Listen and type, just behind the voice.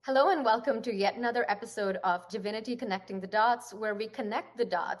Hello and welcome to yet another episode of Divinity Connecting the Dots, where we connect the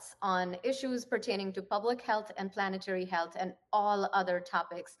dots on issues pertaining to public health and planetary health and all other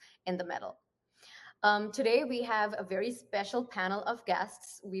topics in the middle. Today, we have a very special panel of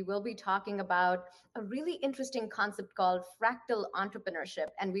guests. We will be talking about a really interesting concept called fractal entrepreneurship,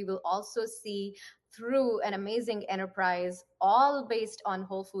 and we will also see through an amazing enterprise, all based on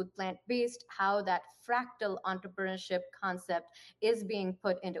whole food plant based, how that fractal entrepreneurship concept is being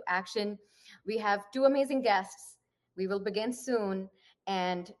put into action. We have two amazing guests. We will begin soon,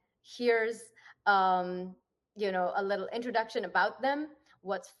 and here's a little introduction about them.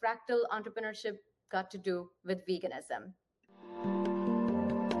 What's fractal entrepreneurship got to do with veganism?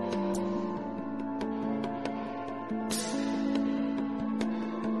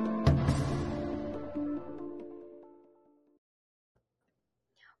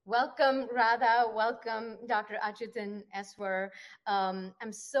 Welcome, Radha. Welcome, Dr. Achutan Eswar.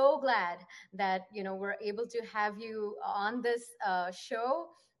 I'm so glad that we're able to have you on this show.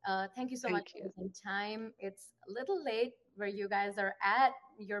 Thank you so much Thank for you. taking time. It's a little late where you guys are at.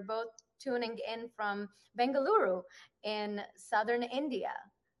 You're both tuning in from Bengaluru in southern India.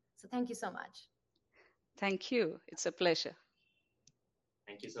 So thank you so much. Thank you. It's a pleasure.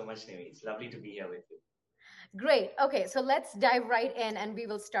 Thank you so much, Nemi. It's lovely to be here with you. Great. Okay, so let's dive right in, and we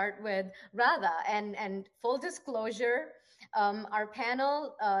will start with Radha. And full disclosure, our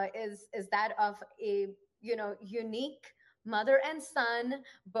panel is that of a unique mother and son,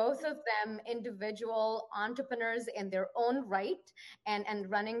 both of them individual entrepreneurs in their own right, and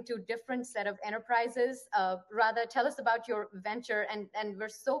running two different set of enterprises. Radha, tell us about your venture, and we're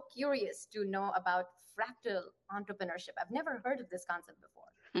so curious to know about fractal entrepreneurship. I've never heard of this concept before.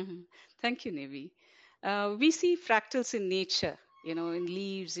 Mhm. Thank you, Nevi. We see fractals in nature, in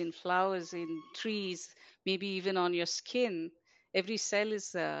leaves, in flowers, in trees, maybe even on your skin. Every cell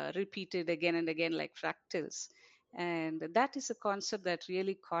is repeated again and again like fractals. And that is a concept that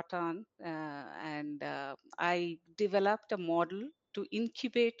really caught on. And I developed a model to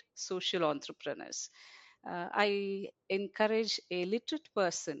incubate social entrepreneurs. I encourage a literate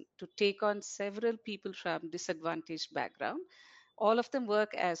person to take on several people from disadvantaged background. All of them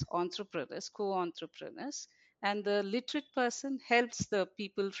work as entrepreneurs, co-entrepreneurs, and the literate person helps the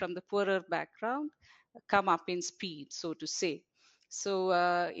people from the poorer background come up in speed, so to say. So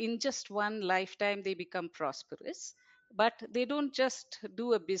in just one lifetime, they become prosperous. But they don't just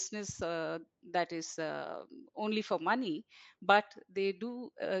do a business that is only for money, but they do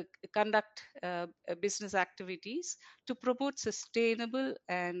conduct business activities to promote sustainable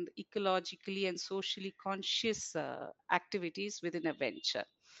and ecologically and socially conscious activities within a venture.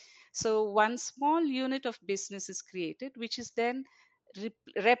 So one small unit of business is created, which is then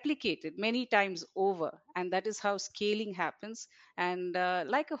replicated many times over, and that is how scaling happens. And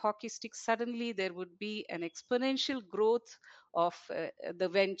like a hockey stick, suddenly there would be an exponential growth of the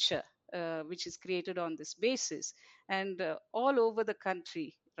venture, which is created on this basis. And all over the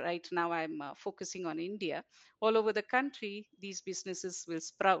country, right now I'm focusing on India, all over the country, these businesses will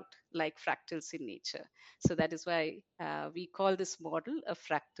sprout like fractals in nature. So that is why we call this model a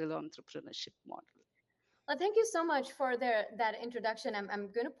fractal entrepreneurship model. Well, thank you so much for that introduction. I'm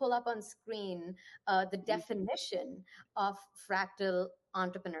going to pull up on screen the Mhm, definition of fractal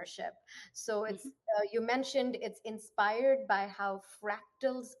entrepreneurship. So it's mhm, you mentioned it's inspired by how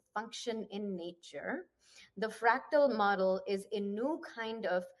fractals function in nature. The fractal model is a new kind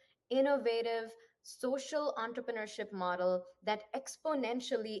of innovative social entrepreneurship model that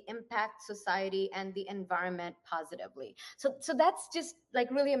exponentially impacts society and the environment positively. So that's just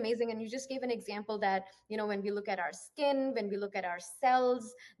like really amazing. And you just gave an example that when we look at our skin, when we look at our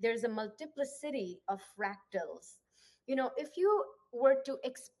cells, there's a multiplicity of fractals. If you were to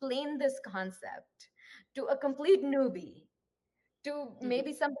explain this concept to a complete newbie, to mhm.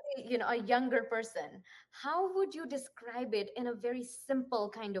 maybe somebody, a younger person, how would you describe it in a very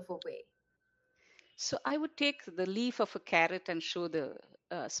simple kind of a way? So I would take the leaf of a carrot and show the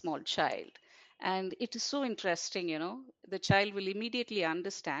small child. And it is so interesting. The child will immediately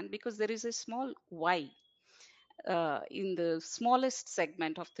understand because there is a small Y in the smallest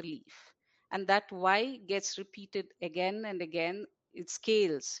segment of the leaf. And that Y gets repeated again and again. It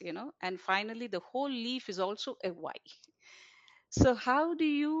scales, and finally the whole leaf is also a Y. So how do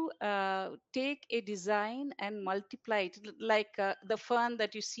you take a design and multiply it like the fern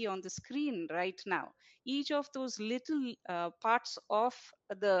that you see on the screen right now? Each of those little parts of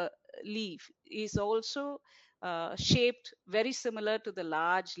the leaf is also shaped very similar to the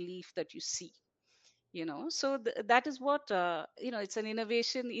large leaf that you see. So that is what it's an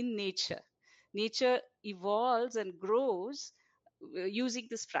innovation in nature. Nature evolves and grows using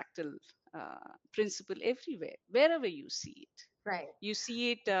this fractal principle everywhere, wherever you see it. Right. You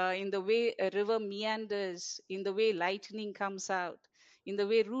see it in the way a river meanders, in the way lightning comes out, in the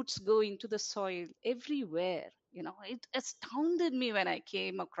way roots go into the soil, everywhere. It astounded me when I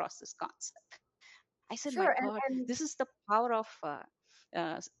came across this concept. I said, my Sure. God, And this is the power of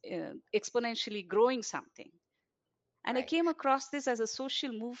exponentially growing something. And I right. came across this as a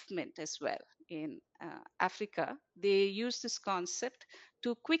social movement as well in Africa. They use this concept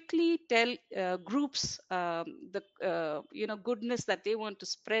to quickly tell groups the goodness that they want to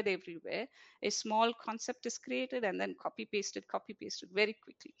spread everywhere. A small concept is created and then copy pasted very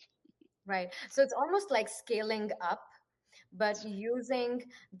quickly. Right. So it's almost like scaling up, but That's right. using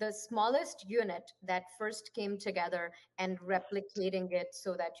the smallest unit that first came together and replicating it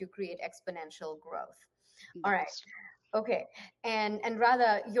so that you create exponential growth. All That right. is true. Okay. And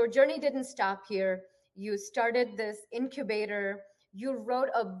Radha, your journey didn't stop here. You started this incubator, you wrote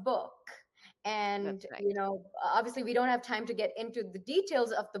a book. And, That's right. obviously, we don't have time to get into the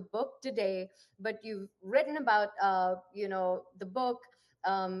details of the book today, but you've written about, the book.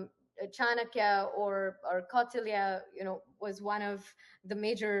 Um, Chanakya or Kautilya, was one of the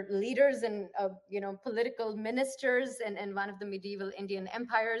major leaders and, political ministers and one of the medieval Indian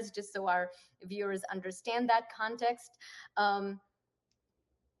empires, just so our viewers understand that context. Um,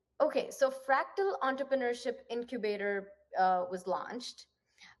 okay, so Fractal Entrepreneurship Incubator was launched.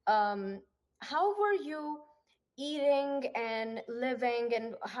 Um, how were you eating and living,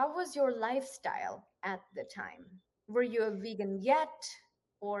 and how was your lifestyle at the time? Were you a vegan yet,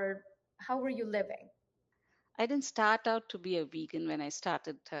 or how were you living? I didn't start out to be a vegan when I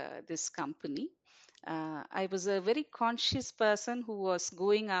started this company. I was a very conscious person who was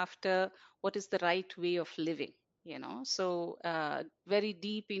going after what is the right way of living, So, very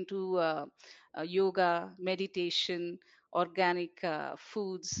deep into yoga, meditation, organic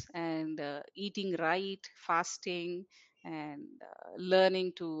foods, and eating right, fasting, and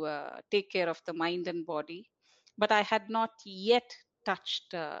learning to take care of the mind and body. But I had not yet touched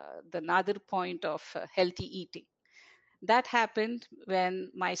the another point of healthy eating. That happened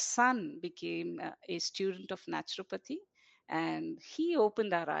when my son became a student of naturopathy, and he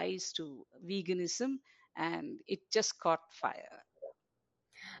opened our eyes to veganism, and it just caught fire.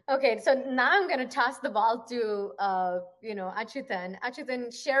 Okay, so now I'm going to toss the ball to Achutan.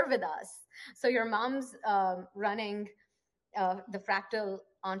 Achutan, share with us. So your mom's running the Fractal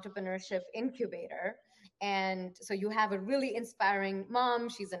Entrepreneurship Incubator. And so you have a really inspiring mom.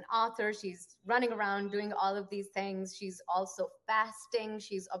 She's an author. She's running around doing all of these things. She's also fasting.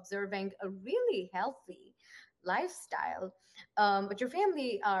 She's observing a really healthy lifestyle. But your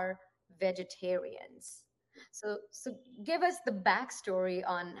family are vegetarians. So give us the backstory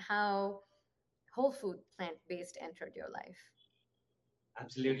on how whole food, plant based entered your life.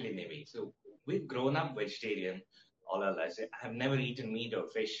 Absolutely, Nemi. So we've grown up vegetarian all our lives. I have never eaten meat or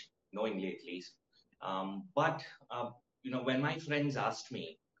fish, knowingly at least. But when my friends asked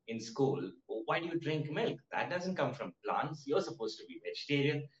me in school, "Oh, why do you drink milk? That doesn't come from plants. You're supposed to be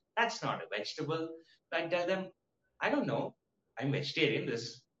vegetarian. That's not a vegetable." So I tell them, I don't know. I'm vegetarian.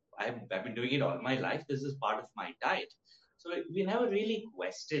 I've been doing it all my life. This is part of my diet. So we never really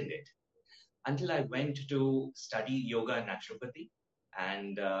questioned it until I went to study yoga and naturopathy.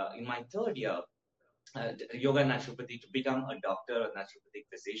 And in my third year, yoga and naturopathy to become a doctor, a naturopathic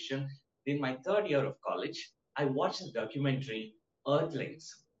physician. In my third year of college, I watched the documentary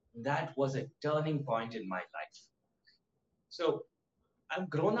Earthlings. That was a turning point in my life. So I've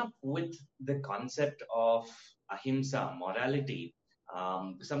grown up with the concept of ahimsa, morality,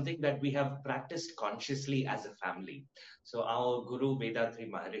 something that we have practiced consciously as a family. So our Guru Vedatri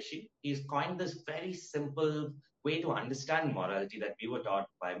Maharishi, he's coined this very simple way to understand morality that we were taught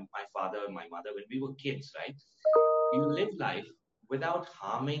by my father and my mother when we were kids, right? You live life without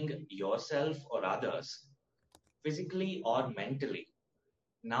harming yourself or others, physically or mentally,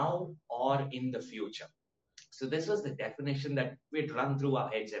 now or in the future. So this was the definition that we'd run through our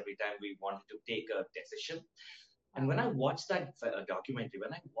heads every time we wanted to take a decision. And when I watched that documentary,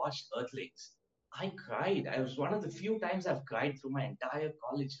 when I watched Earthlings, I cried. I was one of the few times I've cried through my entire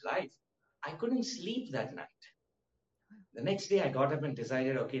college life. I couldn't sleep that night. The next day, I got up and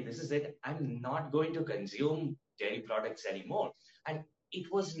decided, okay, this is it. I'm not going to consume dairy products anymore. And it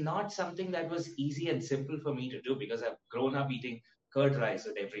was not something that was easy and simple for me to do because I've grown up eating curd rice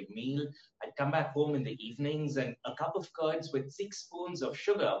at every meal. I'd come back home in the evenings, and a cup of curds with 6 spoons of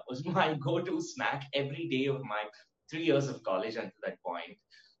sugar was my go to snack every day of my 3 years of college until that point.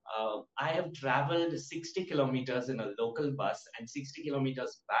 I have traveled 60 kilometers in a local bus and 60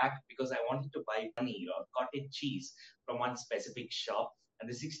 kilometers back because I wanted to buy paneer or cottage cheese from one specific shop. And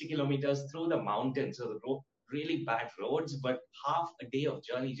the 60 kilometers through the mountains, so the really bad roads, but half a day of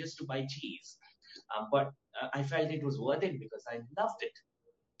journey just to buy cheese. But I felt it was worth it because I loved it.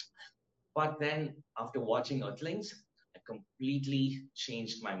 But then after watching Earthlings, I completely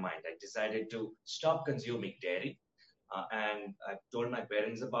changed my mind. I decided to stop consuming dairy. And I told my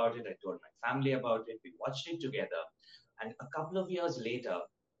parents about it. I told my family about it. We watched it together. And a couple of years later,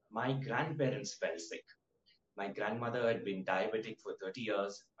 my grandparents fell sick. My grandmother had been diabetic for 30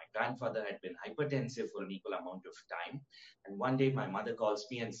 years. My grandfather had been hypertensive for an equal amount of time. And one day, my mother calls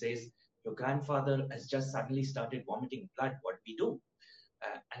me and says, "Your grandfather has just suddenly started vomiting blood. What do we do?"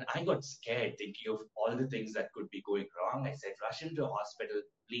 And I got scared thinking of all the things that could be going wrong. I said, "Rush into a hospital,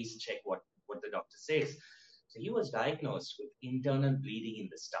 please check what the doctor says." So he was diagnosed with internal bleeding in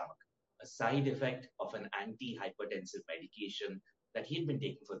the stomach, a side effect of an antihypertensive medication that he had been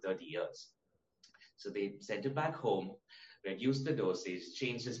taking for 30 years. So they sent him back home, reduced the dosage,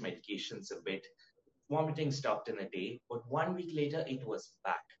 changed his medications a bit. Vomiting stopped in a day, but 1 week later, it was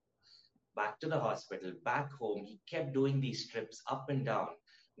back to the hospital, back home. He kept doing these trips up and down.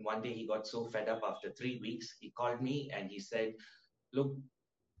 One day he got so fed up after 3 weeks, he called me and he said, "Look,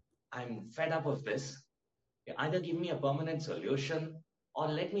 I'm fed up of this. Either give me a permanent solution or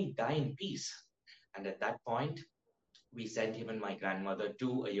let me die in peace." And at that point, we sent him and my grandmother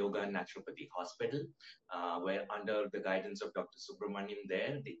to a yoga and naturopathy hospital, where under the guidance of Dr. Subramaniam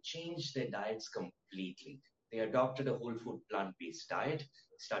there, they changed their diets completely. They adopted a whole food plant-based diet,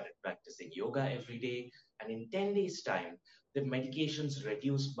 started practicing yoga every day, and in 10 days' time, the medications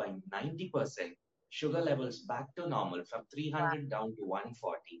reduced by 90%, sugar levels back to normal from 300 down to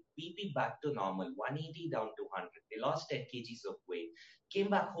 140, BP back to normal, 180 down to 100. They lost 10 kgs of weight, came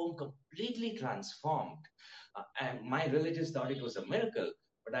back home completely transformed. And my relatives thought it was a miracle.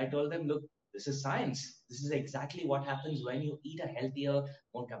 But I told them, look, this is science. This is exactly what happens when you eat a healthier,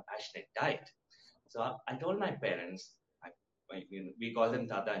 more compassionate diet. So I told my parents, we call them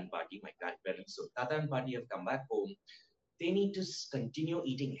Tata and Pati, my grandparents. So Tata and Pati have come back home. They need to continue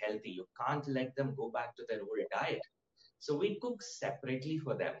eating healthy. You can't let them go back to their old diet. So we cook separately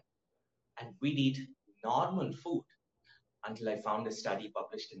for them and we'd eat normal food until I found a study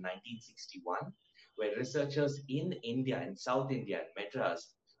published in 1961 where researchers in India, in South India, and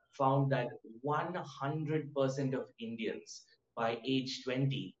Madras, found that 100% of Indians by age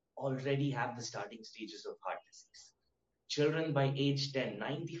 20 already have the starting stages of heart disease. Children by age 10,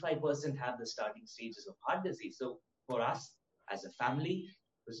 95% have the starting stages of heart disease. So for us as a family,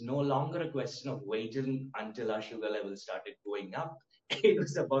 it was no longer a question of waiting until our sugar levels started going up. It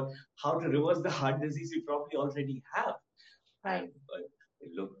was about how to reverse the heart disease we probably already have. Right. And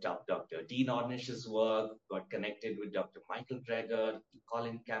looked up Dr. Dean Ornish's work, got connected with Dr. Michael Greger,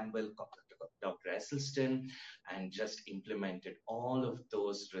 Colin Campbell, Dr. Esselstyn, and just implemented all of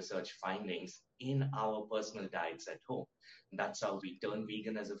those research findings in our personal diets at home. And that's how we turned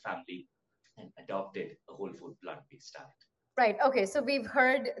vegan as a family and adopted a whole food plant-based diet. Right. Okay. So we've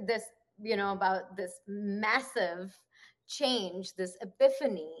heard this, about this massive change, this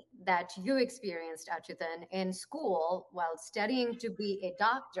epiphany that you experienced, Achutan, in school while studying to be a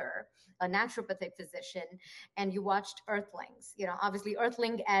doctor, a naturopathic physician, and you watched Earthlings. Obviously,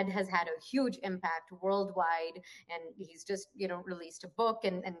 Earthling Ed has had a huge impact worldwide, and he's just, released a book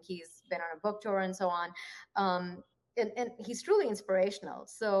and he's been on a book tour and so on. And he's truly inspirational.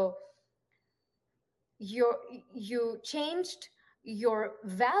 So, you changed your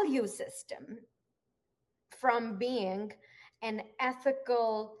value system from being an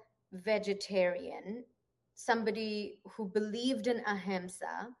ethical vegetarian, somebody who believed in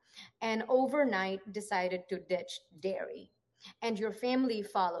ahimsa, and overnight decided to ditch dairy. And your family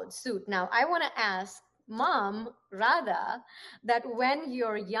followed suit. Now, I want to ask Mom, Radha, that when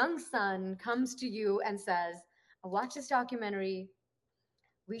your young son comes to you and says, "Watch this documentary,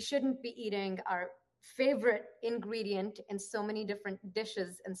 we shouldn't be eating our favorite ingredient in so many different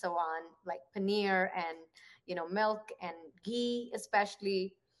dishes and so on, like paneer and milk and ghee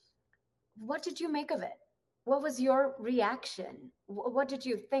especially." What did you make of it? What was your reaction? What did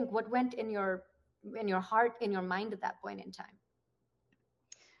you think? What went in your heart, in your mind at that point in time?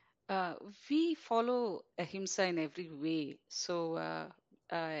 Uh, we follow ahimsa in every way. So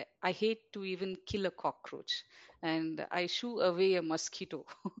I hate to even kill a cockroach, and I shoo away a mosquito.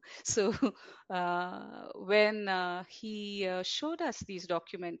 So when he showed us these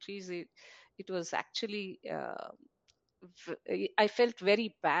documentaries, it was actually I felt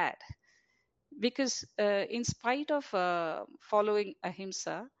very bad because in spite of following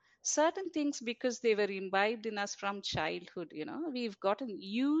ahimsa, certain things, because they were imbibed in us from childhood, we've gotten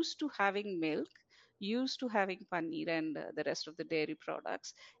used to having milk, used to having paneer and the rest of the dairy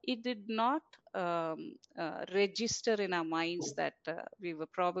products. It did not register in our minds that we were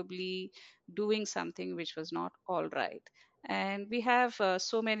probably doing something which was not all right. And we have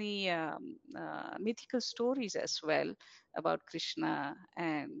so many mythical stories as well about Krishna,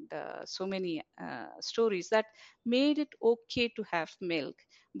 and so many stories that made it okay to have milk.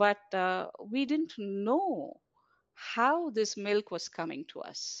 But we didn't know how this milk was coming to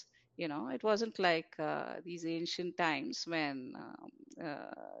us. It wasn't like these ancient times when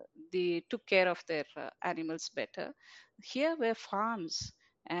they took care of their animals better. Here were farms,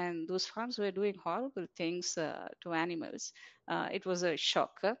 and those farms were doing horrible things to animals. It was a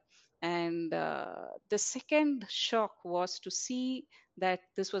shock. And the second shock was to see that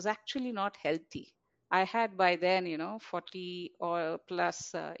this was actually not healthy. I had by then, 40 or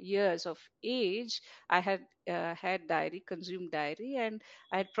plus years of age. I had had dairy, consumed dairy, and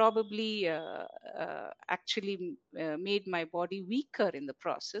I had probably actually made my body weaker in the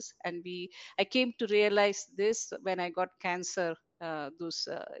process. And I came to realize this when I got cancer those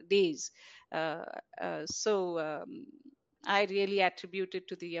days. Uh, so I really attribute it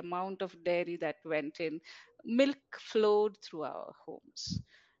to the amount of dairy that went in. Milk flowed through our homes.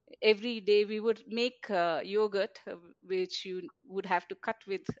 Every day we would make yogurt, which you would have to cut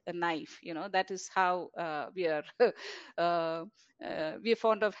with a knife. That is how we are. uh, we are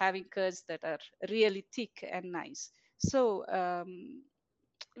fond of having curds that are really thick and nice. So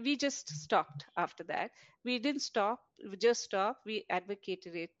we just stopped after that. We didn't stop, we just stopped. We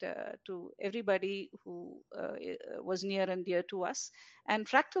advocated it to everybody who was near and dear to us. And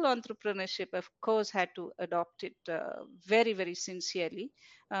Fractal Entrepreneurship, of course, had to adopt it very, very sincerely.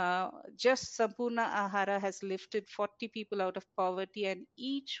 Just Sampurna Ahara has lifted 40 people out of poverty, and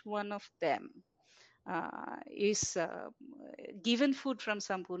each one of them is given food from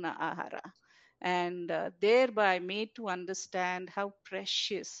Sampurna Ahara, and thereby made to understand how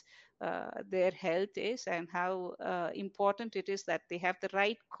precious their health is, and how important it is that they have the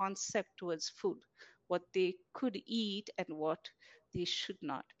right concept towards food, what they could eat and what they should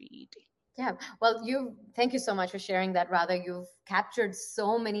not be eating. Yeah, well, thank you so much for sharing that. Rather, you've captured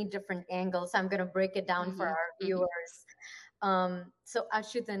so many different angles. I'm going to break it down for Hmm. our Hmm. viewers. So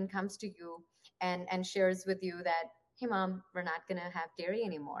Ashutan comes to you and shares with you that, hey, mom, we're not going to have dairy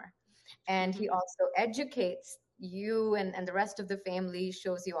anymore. And he Hmm. also educates you and the rest of the family,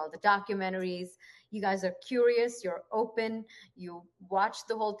 shows you all the documentaries. You guys are curious, you're open, you watch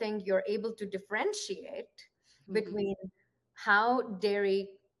the whole thing, you're able to differentiate Hmm. between how dairy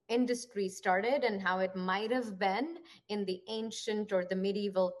industry started and how it might have been in the ancient or the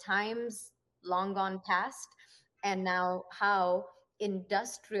medieval times long gone past, and now how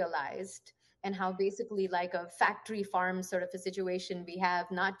industrialized and how basically like a factory farm sort of a situation we have,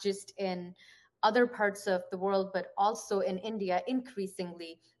 not just in other parts of the world but also in India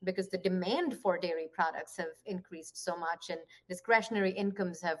increasingly, because the demand for dairy products have increased so much and discretionary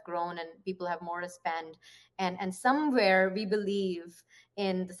incomes have grown and people have more to spend. And somewhere we believe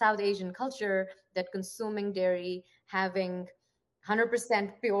in the South Asian culture that consuming dairy, having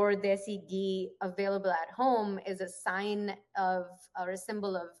 100% pure desi ghee available at home is a sign of, or a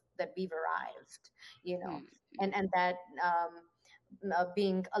symbol of, that we've arrived, you know, Hmm. and that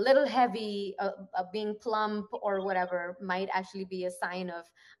being a little heavy, being plump or whatever might actually be a sign of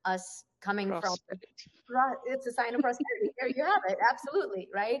us coming from, Prosperity. it's a sign of prosperity. There you have it. Absolutely.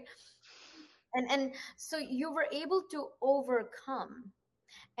 Right. And so you were able to overcome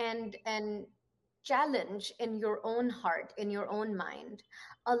and challenge in your own heart, in your own mind,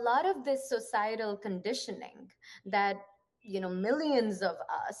 a lot of this societal conditioning that, millions of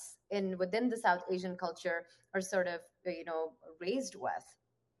us in within the South Asian culture are sort of, raised with.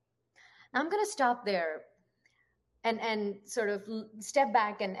 Now I'm going to stop there and sort of step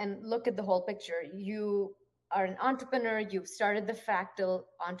back and look at the whole picture. You are an entrepreneur, you've started the Fractal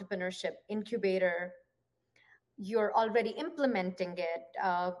Entrepreneurship Incubator, you're already implementing it,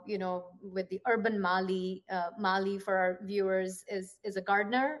 with the urban Mali. Mali, for our viewers, is a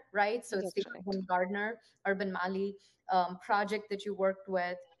gardener, right? So it's the That's right. urban gardener, urban Mali project that you worked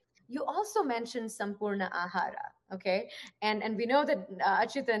with. You also mentioned Sampurna Ahara, okay? And we know that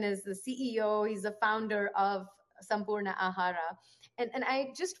Achutan is the CEO, he's the founder of Sampurna Ahara. And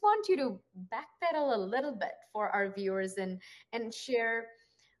I just want you to backpedal a little bit for our viewers and share,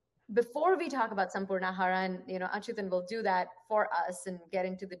 before we talk about Sampurna Hara, and Achutan will do that for us and get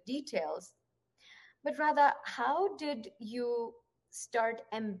into the details, but rather, how did you start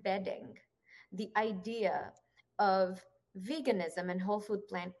embedding the idea of veganism and whole food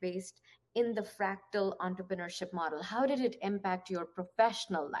plant based in the fractal entrepreneurship model? How did it impact your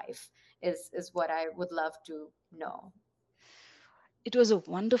professional life? Is what I would love to know. It was a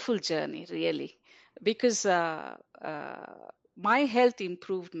wonderful journey, really, because my health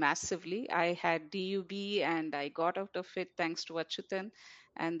improved massively. I had DUB and I got out of it thanks to Achutan.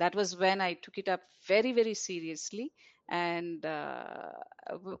 And that was when I took it up very, very seriously. And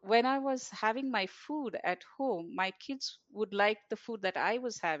when I was having my food at home, my kids would like the food that I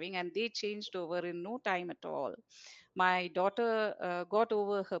was having, and they changed over in no time at all. My daughter got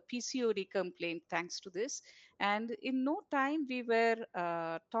over her PCOD complaint thanks to this. And in no time, we were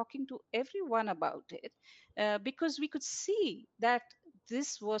talking to everyone about it because we could see that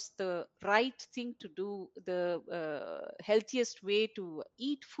this was the right thing to do, the healthiest way to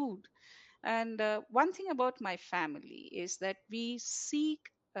eat food. And one thing about my family is that we seek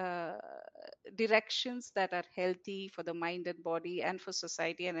uh, directions that are healthy for the mind and body and for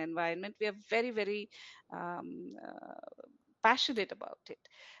society and environment. We are very, very passionate about it.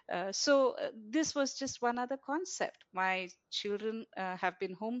 So this was just one other concept. My children have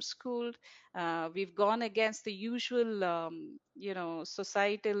been homeschooled. We've gone against the usual,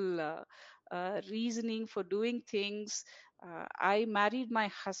 societal reasoning for doing things. I married my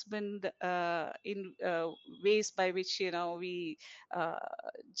husband in ways by which we uh,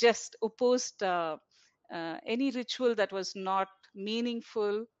 just opposed any ritual that was not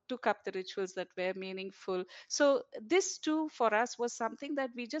meaningful, took up the rituals that were meaningful. So this too for us was something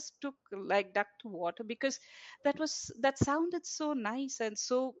that we just took like duck to water, because that sounded so nice and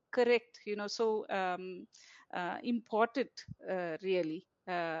so correct, so important, really.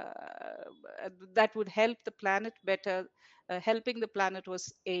 That would help the planet better. Helping the planet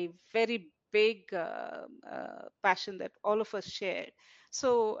was a very big passion that all of us shared.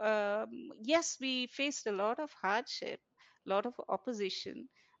 So yes, we faced a lot of hardship, a lot of opposition,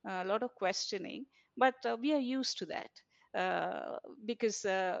 a lot of questioning, but we are used to that. Because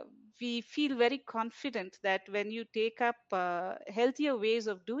we feel very confident that when you take up healthier ways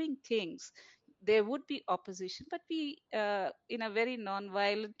of doing things, there would be opposition, but we, in a very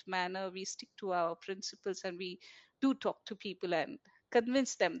non-violent manner, we stick to our principles, and we do talk to people and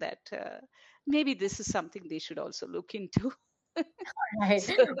convince them that maybe this is something they should also look into. Right.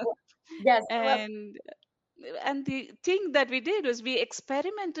 So, Yes. Well, and the thing that we did was we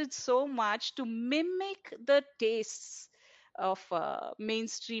experimented so much to mimic the tastes of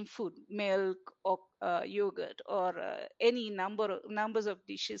mainstream food, milk or yogurt, or any numbers of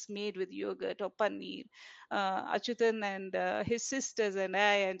dishes made with yogurt or paneer. Achutan and his sisters and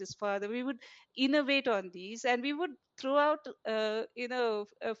I and his father, we would innovate on these, and we would throw out a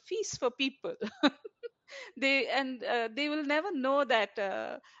feast for people. They will never know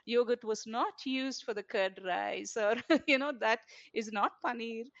that yogurt was not used for the curd rice, or that is not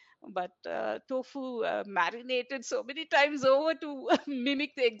paneer, but tofu marinated so many times over to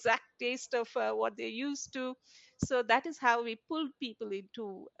mimic the exact taste of what they used to. So that is how we pulled people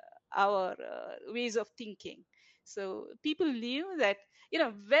into our ways of thinking. So people knew that,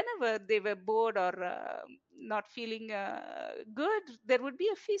 whenever they were bored or not feeling good, there would be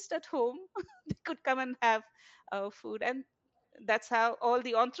a feast at home. They could come and have food. And that's how all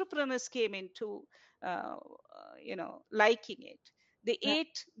the entrepreneurs came into liking it. They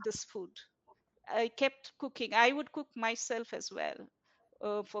ate this food. I kept cooking. I would cook myself as well,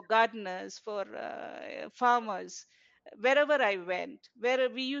 for gardeners, for farmers, wherever I went, where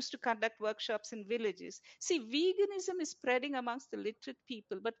we used to conduct workshops in villages. See, veganism is spreading amongst the literate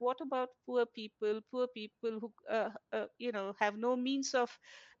people, but what about poor people? Poor people who, have no means of,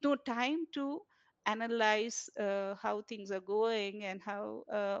 no time to analyze how things are going, and how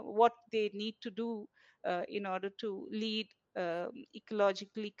what they need to do in order to lead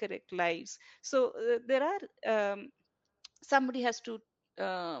ecologically correct lives. So there are somebody has to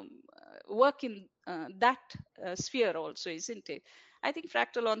work in that sphere also, isn't it? I think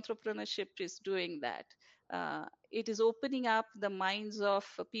fractal entrepreneurship is doing that. It is opening up the minds of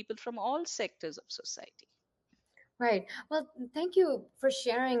people from all sectors of society. right. Well, thank you for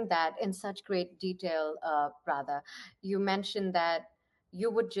sharing that in such great detail, Radha. You mentioned that you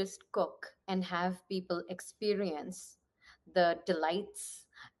would just cook and have people experience the delights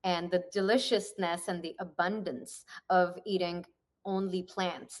and the deliciousness and the abundance of eating only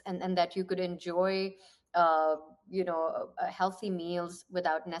plants, and that you could enjoy, uh, healthy meals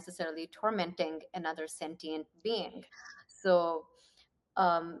without necessarily tormenting another sentient being. So,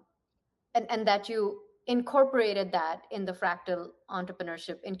 um, and that you incorporated that in the fractal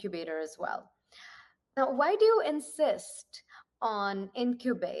entrepreneurship incubator as well. Now, why do you insist on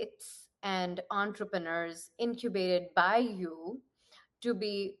incubates and entrepreneurs incubated by you to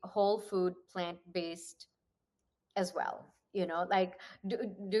be whole food, plant based as well? Like,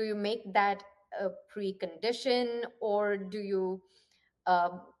 do you make that a precondition, or do you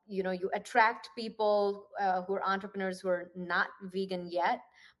you attract people who are entrepreneurs who are not vegan yet,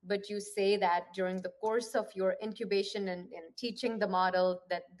 but you say that during the course of your incubation and teaching the model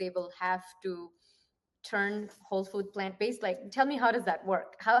that they will have to turn whole food plant based? Like, tell me, how does that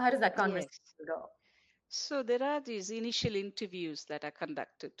work? How does that conversation Yes. go? So there are these initial interviews that are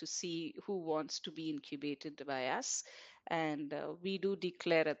conducted to see who wants to be incubated by us, and we do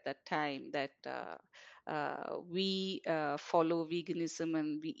declare at that time that we follow veganism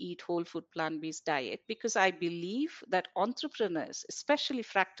and we eat whole food plant-based diet, because I believe that entrepreneurs, especially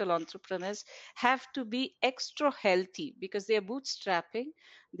fractal entrepreneurs, have to be extra healthy because they are bootstrapping,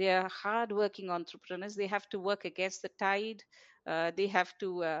 they are hard-working entrepreneurs, they have to work against the tide, they have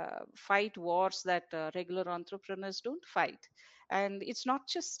to fight wars that regular entrepreneurs don't fight. And it's not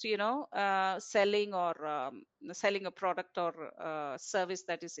just selling or selling a product or service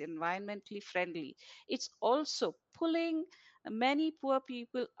that is environmentally friendly. It's also pulling many poor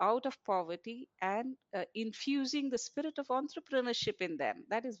people out of poverty and infusing the spirit of entrepreneurship in them.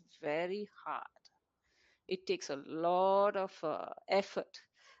 That is very hard. It takes a lot of effort.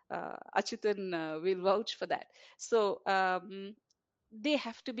 Achutan will vouch for that. So they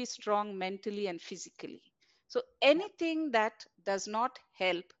have to be strong mentally and physically. So anything that does not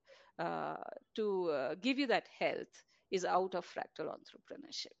help uh, to give you that health is out of fractal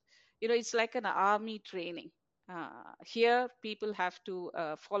entrepreneurship. It's like an army training. Here, people have to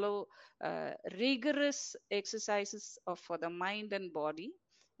follow rigorous exercises for the mind and body,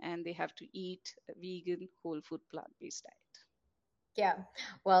 and they have to eat a vegan, whole food, plant based diet. Yeah.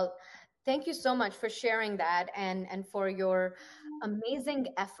 Well, thank you so much for sharing that, and for your amazing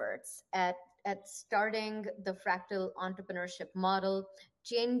efforts at starting the fractal entrepreneurship model,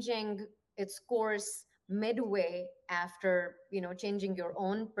 changing its course midway after, changing your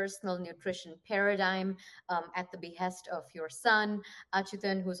own personal nutrition paradigm, at the behest of your son,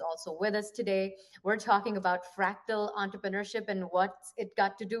 Achutan, who's also with us today. We're talking about fractal entrepreneurship and what's it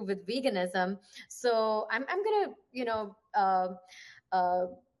got to do with veganism. So I'm gonna, uh,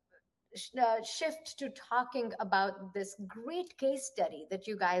 shift to talking about this great case study that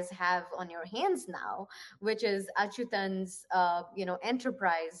you guys have on your hands now, which is Achutan's,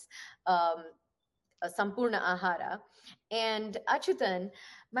 enterprise, um, Sampurna Ahara. And Achutan,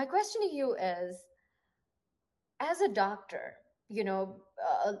 my question to you is, as a doctor, you know,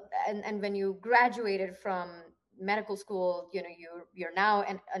 and when you graduated from medical school, you're now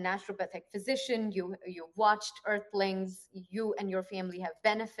a naturopathic physician. You've watched Earthlings. You and your family have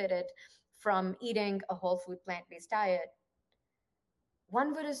benefited from eating a whole food plant based diet.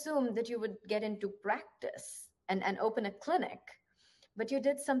 One would assume that you would get into practice and open a clinic, but you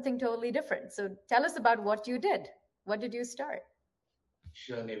did something totally different. So tell us about what you did. What did you start?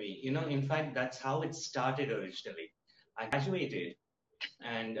 Sure, Devi. In fact, that's how it started originally. I graduated,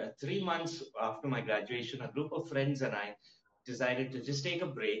 and 3 months after my graduation, a group of friends and I decided to just take a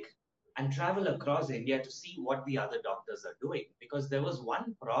break and travel across India to see what the other doctors are doing. Because there was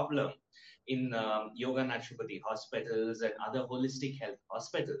one problem in yoga naturopathy hospitals and other holistic health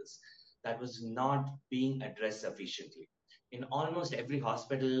hospitals that was not being addressed sufficiently. In almost every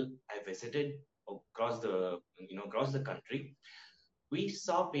hospital I visited across the country, we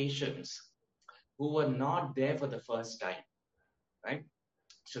saw patients who were not there for the first time, right?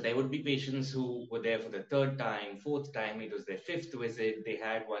 So there would be patients who were there for the third time, fourth time, it was their fifth visit. They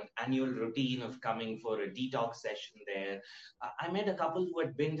had one annual routine of coming for a detox session there. I met a couple who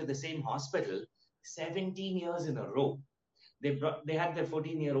had been to the same hospital 17 years in a row. They had their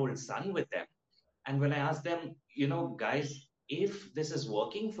 14-year-old son with them. And when I asked them, guys, if this is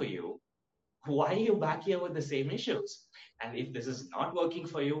working for you, why are you back here with the same issues? And if this is not working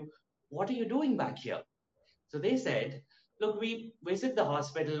for you, what are you doing back here? So they said, look, we visit the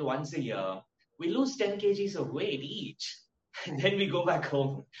hospital once a year. We lose 10 kgs of weight each. And then we go back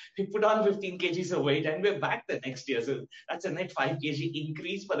home. We put on 15 kgs of weight and we're back the next year. So that's a net 5 kg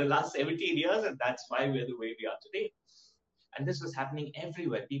increase for the last 17 years. And that's why we're the way we are today. And this was happening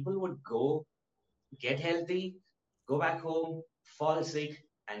everywhere. People would go get healthy, go back home, fall sick,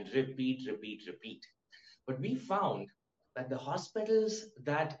 and repeat, repeat, repeat. But we found that the hospitals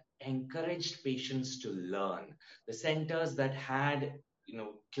that encouraged patients to learn, the centers that had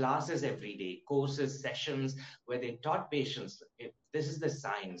classes every day, courses, sessions where they taught patients, this is the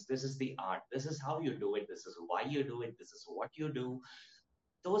science, this is the art, this is how you do it, this is why you do it, this is what you do.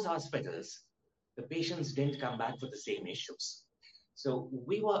 Those hospitals, the patients didn't come back for the same issues. So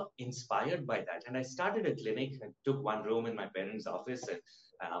we were inspired by that, and I started a clinic and took one room in my parents' office,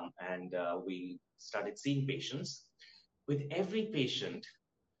 and we started seeing patients. With every patient,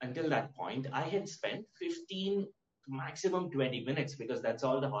 until that point, I had spent 15, maximum 20 minutes, because that's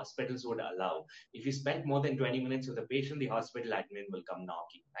all the hospitals would allow. If you spend more than 20 minutes with a patient, the hospital admin will come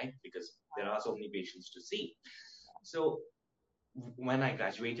knocking, right? Because there are so many patients to see. So when I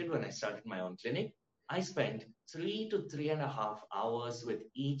graduated, when I started my own clinic, I spent 3 to 3.5 hours with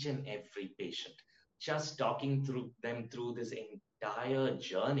each and every patient, just talking through them through this entire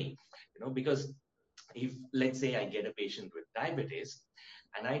journey. Because if, let's say, I get a patient with diabetes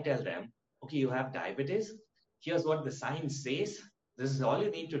and I tell them, okay, you have diabetes, here's what the science says. This is all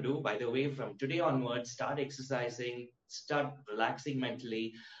you need to do. By the way, from today onwards, start exercising, start relaxing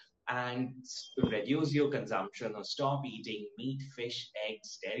mentally, and reduce your consumption or stop eating meat, fish,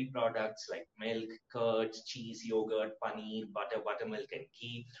 eggs, dairy products like milk, curd, cheese, yogurt, paneer, butter, buttermilk, and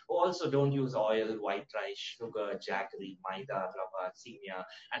ghee. Also, don't use oil, white rice, sugar, jaggery, maida, rava, semia,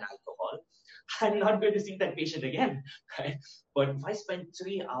 and alcohol. I'm not going to see that patient again, right? But if I spend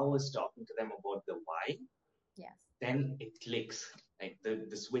 3 hours talking to them about the why, Yes. then it clicks, like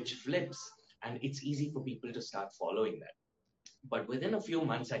the switch flips, and it's easy for people to start following that. But within a few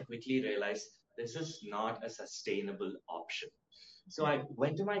months, I quickly realized this is not a sustainable option. So I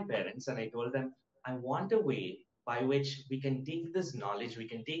went to my parents and I told them, I want a way by which we can take this knowledge, we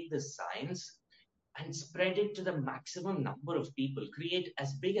can take this science and spread it to the maximum number of people, create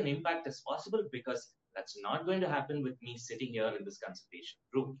as big an impact as possible, because that's not going to happen with me sitting here in this consultation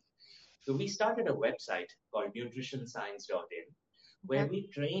room. So we started a website called nutritionscience.in, where Okay. we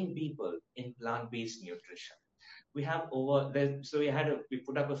train people in plant-based nutrition. We have over there, so we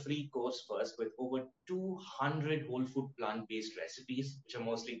put up a free course first with over 200 whole food plant-based recipes, which are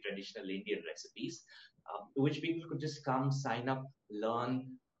mostly traditional Indian recipes, which people could just come, sign up, learn,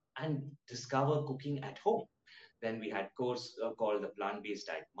 and discover cooking at home. Then we had course called the Plant-Based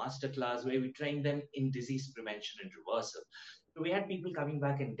Diet Masterclass, where we trained them in disease prevention and reversal. So we had people coming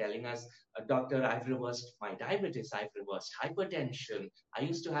back and telling us, Doctor, I've reversed my diabetes, I've reversed hypertension, I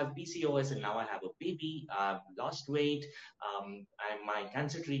used to have PCOS and now I have a baby, I've lost weight, and my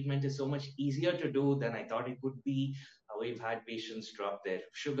cancer treatment is so much easier to do than I thought it would be. We've had patients drop their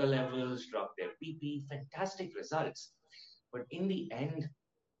sugar levels, drop their BP, fantastic results. But in the end,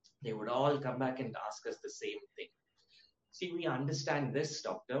 they would all come back and ask us the same thing. See, we understand this,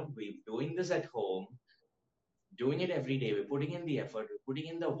 doctor. We're doing this at home, doing it every day. We're putting in the effort, we're putting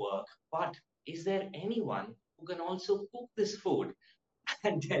in the work. But is there anyone who can also cook this food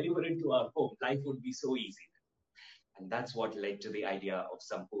and deliver it to our home? Life would be so easy. And that's what led to the idea of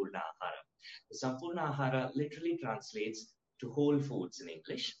Sampurna Ahara. The Sampurna Ahara literally translates to whole foods in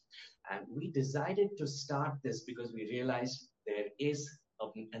English. And we decided to start this because we realized there is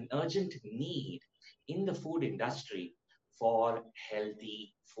an urgent need in the food industry for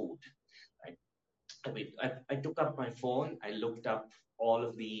healthy food. Right? I took up my phone, I looked up all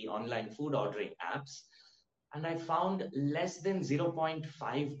of the online food ordering apps, and I found less than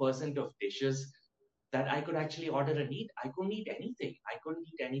 0.5% of dishes that I could actually order and eat. I couldn't eat anything. I couldn't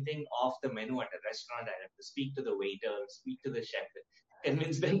eat anything off the menu at a restaurant. I have to speak to the waiter, speak to the chef,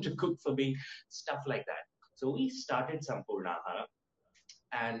 convince them to cook for me, stuff like that. So we started Sampurnahara,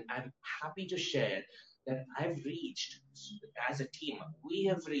 and I'm happy to share that I've reached, as a team, we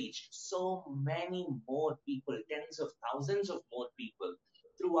have reached so many more people, tens of thousands of more people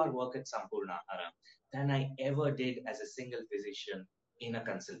through our work at Sampurnahara than I ever did as a single physician in a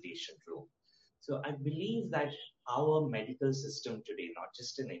consultation room. So I believe that our medical system today, not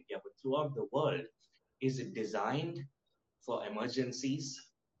just in India, but throughout the world, is designed for emergencies,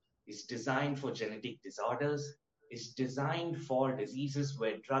 is designed for genetic disorders, is designed for diseases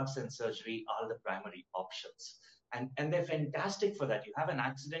where drugs and surgery are the primary options. And they're fantastic for that. You have an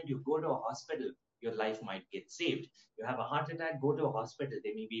accident, you go to a hospital, your life might get saved. You have a heart attack, go to a hospital,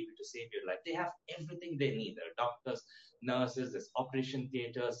 they may be able to save your life. They have everything they need. There are doctors, nurses, there's operation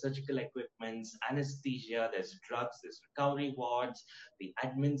theaters, surgical equipments, anesthesia, there's drugs, there's recovery wards, the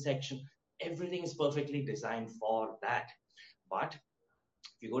admin section. Everything is perfectly designed for that. But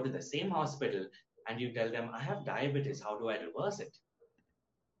if you go to the same hospital and you tell them, I have diabetes, how do I reverse it?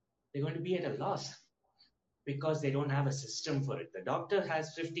 They're going to be at a loss because they don't have a system for it. The doctor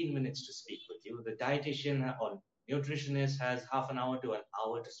has 15 minutes to speak with you. The dietitian or nutritionist has half an hour to an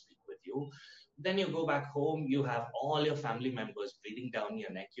hour to speak with you. Then you go back home, you have all your family members breathing down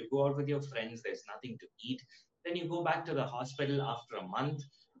your neck. You go out with your friends, there's nothing to eat. Then you go back to the hospital after a month.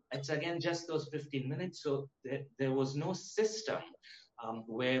 It's again just those 15 minutes. So there was no system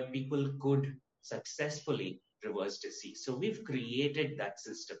where people could successfully reverse disease. So we've created that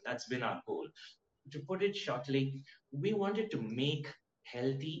system. That's been our goal. To put it shortly, we wanted to make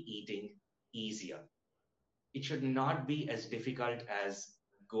healthy eating easier. It should not be as difficult as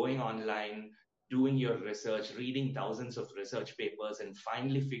going online, doing your research, reading thousands of research papers, and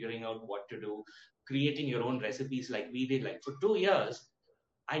finally figuring out what to do, creating your own recipes like we did. Like for 2 years,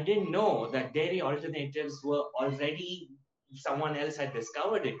 I didn't know that dairy alternatives were already someone else had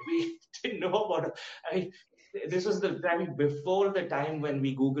discovered it. We didn't know about it. I mean, this was the time before the time when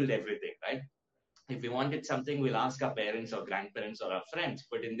we Googled everything, right? If we wanted something, we'll ask our parents or grandparents or our friends.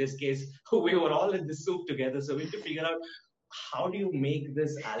 But in this case, we were all in the soup together. So we had to figure out how do you make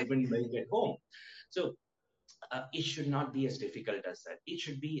this almond milk at home. So it should not be as difficult as that. It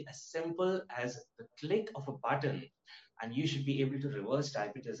should be as simple as the click of a button, and you should be able to reverse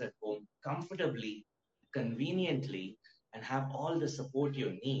diabetes at home comfortably, conveniently, and have all the support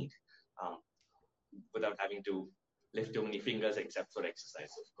you need um, without having to lift too many fingers, except for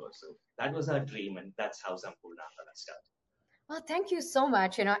exercise, of course. So that was our dream, and that's how Sampurna started. Well, thank you so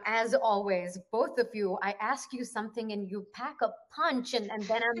much. As always, both of you, I ask you something and you pack a punch, and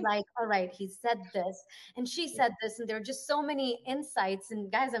then I'm like, all right, he said this and she said this, and there are just so many insights. And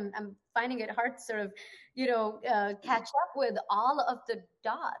guys, I'm finding it hard to sort of, catch up with all of the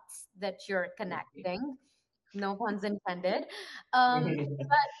dots that you're connecting. No puns intended. But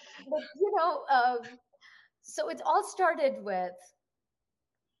so it all started with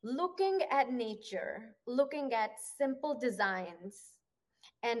looking at nature, looking at simple designs,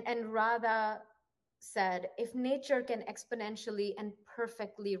 and Radha said, if nature can exponentially and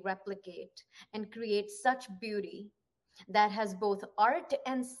perfectly replicate and create such beauty that has both art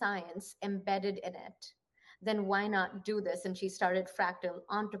and science embedded in it, then why not do this? And she started Fractal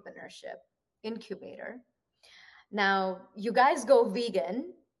Entrepreneurship Incubator. Now, you guys go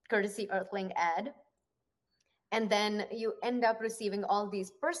vegan, courtesy Earthling Ed, and then you end up receiving all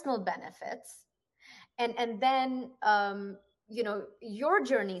these personal benefits, and then your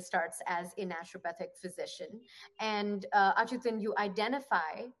journey starts as a naturopathic physician, and Achutan, you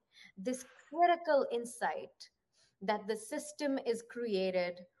identify this critical insight that the system is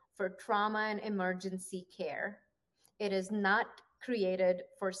created for trauma and emergency care. It is not created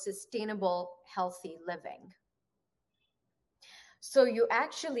for sustainable healthy living. So you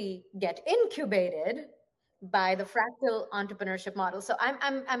actually get incubated by the fractal entrepreneurship model. So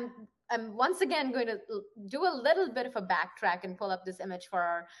I'm once again going to do a little bit of a backtrack and pull up this image for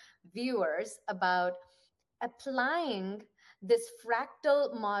our viewers about applying this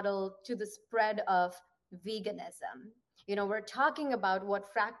fractal model to the spread of veganism. We're talking about what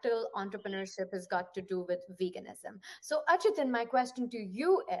fractal entrepreneurship has got to do with veganism. So, Achitan, my question to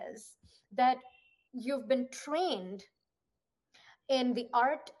you is that you've been trained in the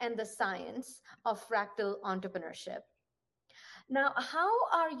art and the science of fractal entrepreneurship. Now, how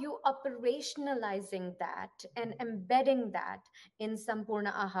are you operationalizing that and embedding that in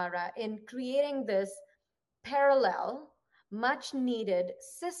Sampurna Ahara in creating this parallel, much needed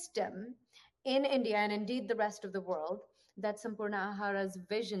system in India and indeed the rest of the world that Sampurna Ahara's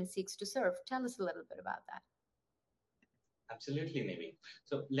vision seeks to serve? Tell us a little bit about that. Absolutely, Nevi.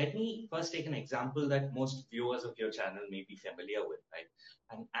 So let me first take an example that most viewers of your channel may be familiar with, right?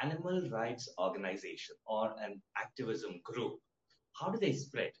 An animal rights organization or an activism group. How do they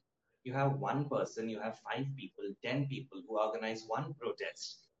spread? You have one person, you have 5 people, 10 people who organize one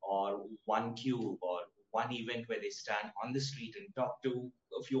protest or one tube or one event where they stand on the street and talk to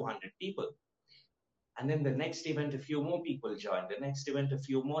a few hundred people. And then the next event, a few more people join. The next event, a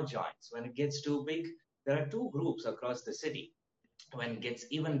few more joins. When it gets too big, there are 2 groups across the city. When it gets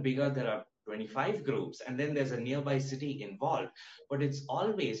even bigger, there are 25 groups, and then there's a nearby city involved. But it's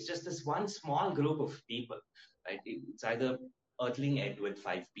always just this one small group of people, right? It's either Earthling Ed with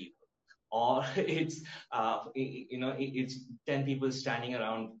 5 people, or it's 10 people standing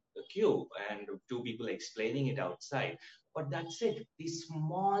around the queue and 2 people explaining it outside. But that's it. These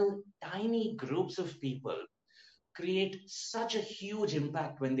small, tiny groups of people create such a huge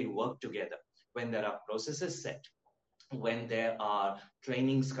impact when they work together, when there are processes set, when there are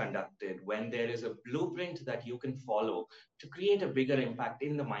trainings conducted, when there is a blueprint that you can follow to create a bigger impact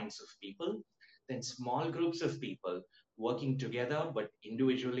in the minds of people, then small groups of people working together but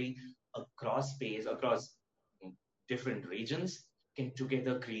individually across space, across different regions, can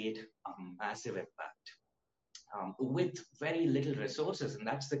together create a massive impact with very little resources. And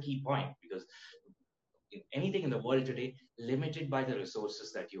that's the key point, because anything in the world today limited by the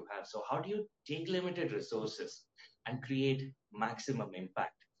resources that you have. So how do you take limited resources and create maximum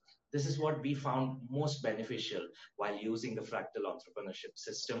impact? This is what we found most beneficial while using the fractal entrepreneurship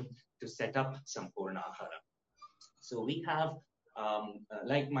system to set up Sampurna Ahara. So we have,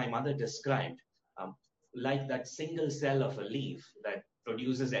 like my mother described, um, like that single cell of a leaf that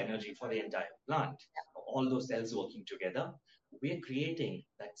produces energy for the entire plant, all those cells working together. We're creating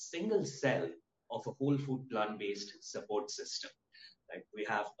that single cell of a whole food plant based support system. Like we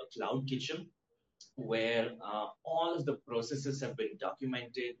have a cloud kitchen where all of the processes have been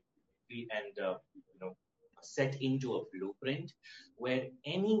documented and set into a blueprint where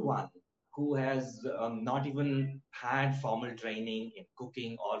anyone who has not even had formal training in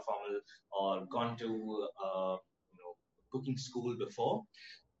cooking or formal or gone to cooking school before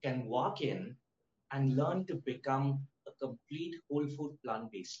can walk in and learn to become a complete whole food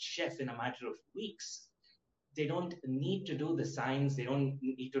plant based chef in a matter of weeks. They don't need to do the science, they don't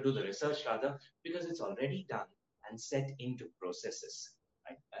need to do the research rather, because it's already done and set into processes.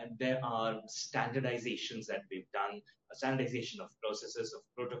 Right? And there are standardizations that we've done, a standardization of processes, of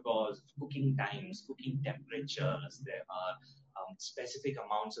protocols, cooking times, cooking temperatures. There are specific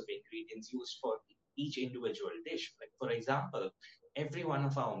amounts of ingredients used for each individual dish. Like, for example, every one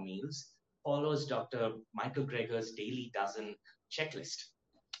of our meals follows Dr. Michael Greger's daily dozen checklist.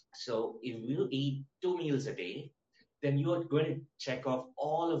 So if you eat 2 meals a day, then you are going to check off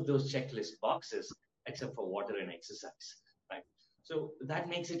all of those checklist boxes except for water and exercise, right? So that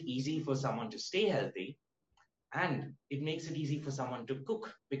makes it easy for someone to stay healthy, and it makes it easy for someone to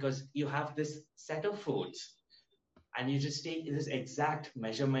cook because you have this set of foods and you just take this exact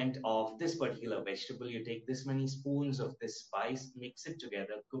measurement of this particular vegetable. You take this many spoons of this spice, mix it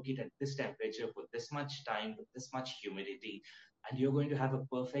together, cook it at this temperature for this much time, with this much humidity, and you're going to have a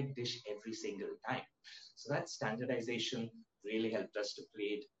perfect dish every single time. So that standardization really helped us to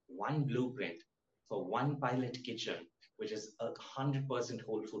create one blueprint for one pilot kitchen, which is 100%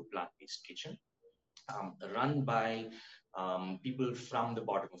 whole food plant based kitchen, run by people from the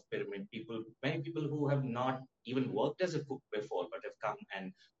bottom of pyramid, people, many people who have not even worked as a cook before, but have come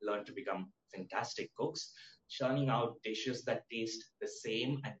and learned to become fantastic cooks, churning out dishes that taste the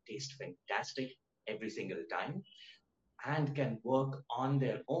same and taste fantastic every single time, and can work on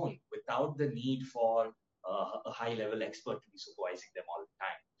their own without the need for a high level expert to be supervising them all the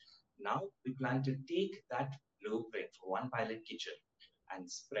time. Now we plan to take that blueprint for one pilot kitchen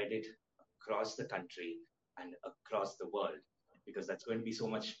and spread it across the country and across the world, because that's going to be so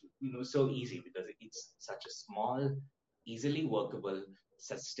much, so easy, because it's such a small, easily workable,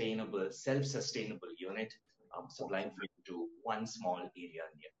 sustainable, self-sustainable unit, supplying food to one small area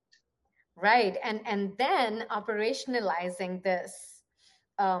in the. Right. And then operationalizing this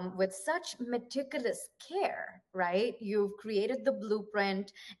with such meticulous care, right? You've created the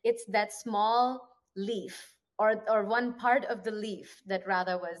blueprint. It's that small leaf or one part of the leaf that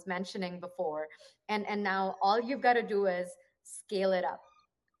Radha was mentioning before. And now all you've got to do is scale it up,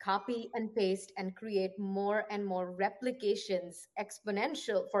 copy and paste, and create more and more replications,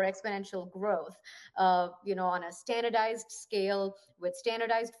 exponential for exponential growth, on a standardized scale with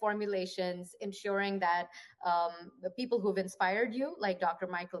standardized formulations, ensuring that the people who've inspired you, like Dr.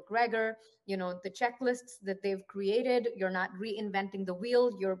 Michael Greger, the checklists that they've created, you're not reinventing the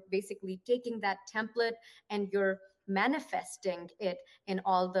wheel. You're basically taking that template and you're manifesting it in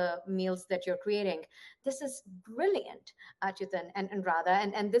all the meals that you're creating. This is brilliant, Achutan and Radha.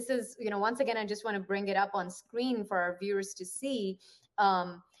 And this is, once again, I just want to bring it up on screen for our viewers to see.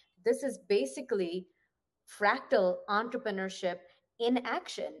 Um, this is basically fractal entrepreneurship in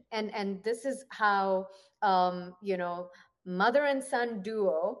action. And this is how, mother and son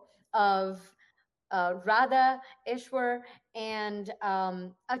duo of Radha Ishwar and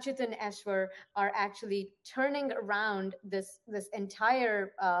Achutan Ishwar are actually turning around this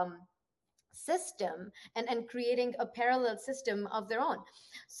entire system and creating a parallel system of their own.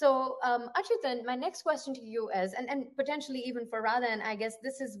 So, Achutan, my next question to you is, and potentially even for Radha, and I guess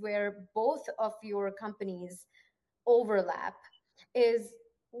this is where both of your companies overlap, is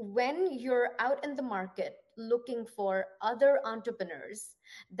when you're out in the market looking for other entrepreneurs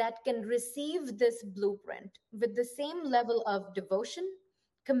that can receive this blueprint with the same level of devotion,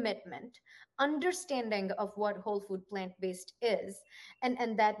 commitment, understanding of what whole food plant based is,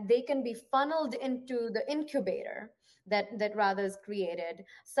 and that they can be funneled into the incubator that Radha has created,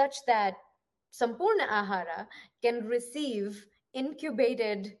 such that Sampurna Ahara can receive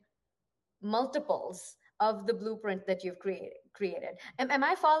incubated multiples of the blueprint that you've created. Am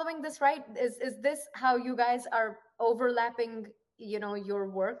I following this right? Is this how you guys are overlapping, your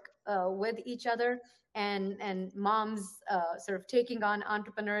work with each other, and moms sort of taking on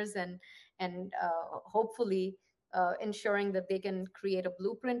entrepreneurs and hopefully ensuring that they can create a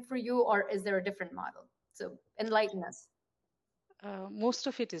blueprint for you, or is there a different model? So enlighten us. Most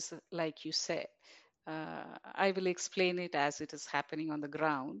of it is like you said. I will explain it as it is happening on the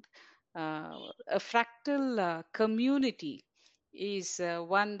ground. A fractal community is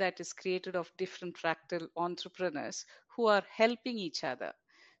one that is created of different fractal entrepreneurs who are helping each other.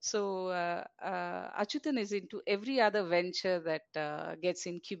 So Achutan is into every other venture that gets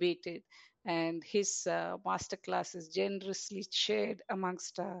incubated, and his masterclass is generously shared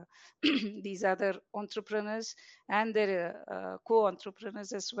amongst these other entrepreneurs and their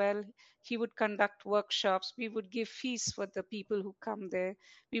co-entrepreneurs as well. He would conduct workshops. We would give fees for the people who come there.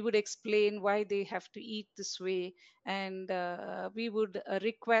 We would explain why they have to eat this way, and we would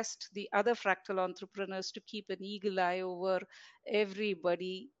request the other fractal entrepreneurs to keep an eagle eye over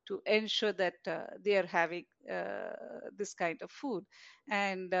everybody to ensure that they are having this kind of food.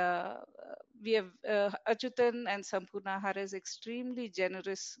 And we have Achutan and Sampurna Ahara is extremely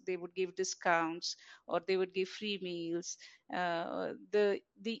generous. They would give discounts or they would give free meals. The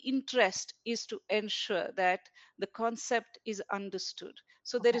interest is to ensure that the concept is understood.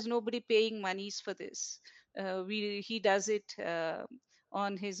 So there Okay. is nobody paying monies for this. He does it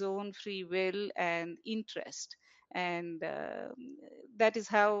on his own free will and interest, and that is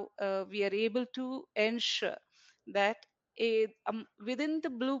how we are able to ensure that within the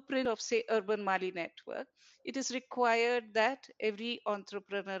blueprint of, say, Urban Mali Network, it is required that every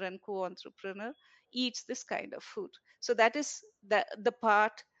entrepreneur and co-entrepreneur eats this kind of food. So that is the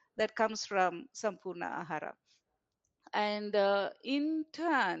part that comes from Sampurna Ahara. And in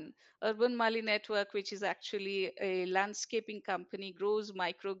turn, Urban Mali Network, which is actually a landscaping company, grows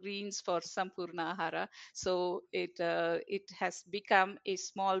microgreens for Sampurna Ahara. So it has become a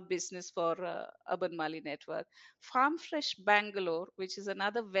small business for Urban Mali Network. Farm Fresh Bangalore, which is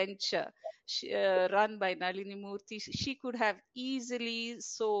another venture run by Nalini Murthy, she could have easily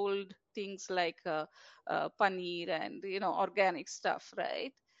sold things like paneer and organic stuff,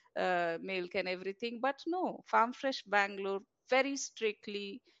 right? Milk and everything. But no, Farm Fresh Bangalore very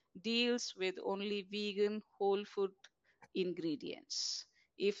strictly deals with only vegan whole food ingredients.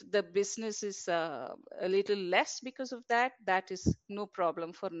 If the business is a little less because of that, that is no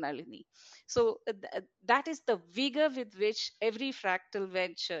problem for Nalini. So that is the vigor with which every fractal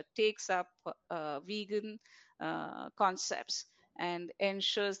venture takes up vegan concepts and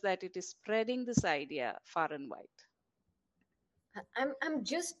ensures that it is spreading this idea far and wide. I'm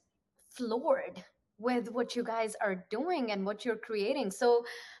just floored with what you guys are doing and what you're creating. So,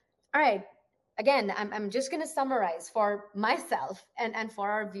 all right, again, I'm just going to summarize for myself and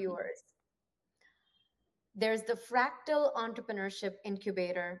for our Mhm. viewers. There's the Fractal Entrepreneurship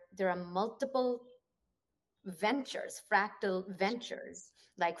Incubator. There are multiple ventures, fractal ventures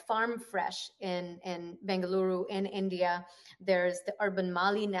like Farm Fresh in Bengaluru in India. There's the Urban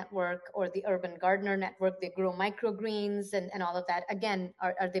Mali Network or the Urban Gardener Network. They grow microgreens and all of that. Again,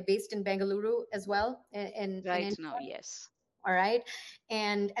 are they based in Bengaluru as well in Right India? now, yes. All right.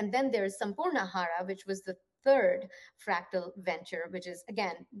 And then there's Sampurna Hara, which was the third fractal venture, which is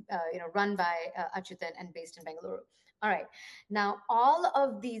again run by Achyutan and based in Bengaluru. All right. Now all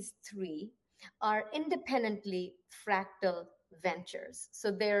of these three are independently fractal ventures. So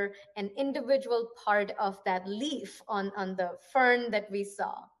they're an individual part of that leaf on the fern that we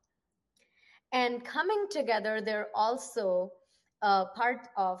saw. And coming together, they're also part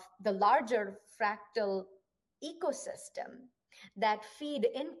of the larger fractal ecosystem that feed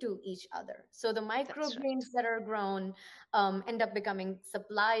into each other. So the That's right. microgreens that are grown end up becoming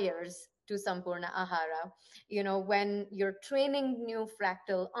suppliers to Sampurna Ahara. You know, when you're training new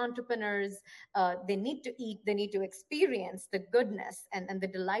fractal entrepreneurs, they need to eat, they need to experience the goodness and the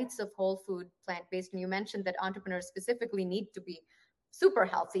delights of whole food, plant based. And you mentioned that entrepreneurs specifically need to be super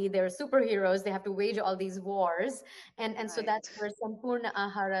healthy. They're superheroes. They have to wage all these wars. And so Right. that's where Sampurna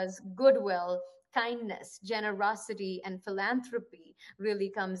Ahara's goodwill, kindness, generosity, and philanthropy really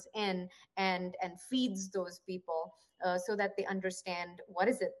comes in and feeds those people so that they understand what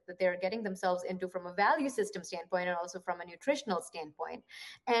is it that they're getting themselves into from a value system standpoint and also from a nutritional standpoint.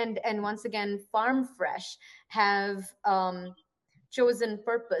 And once again, Farm Fresh have chosen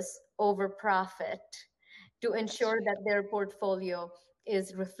purpose over profit to That's ensure right. that their portfolio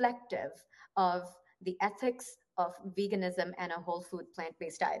is reflective of the ethics of veganism and a whole food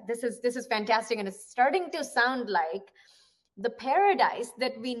plant-based diet. This is fantastic, and it's starting to sound like the paradise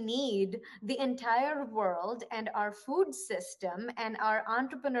that we need the entire world and our food system and our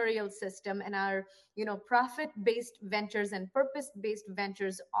entrepreneurial system and our profit-based ventures and purpose-based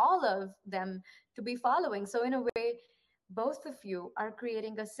ventures, all of them to be following. So in a way, both of you are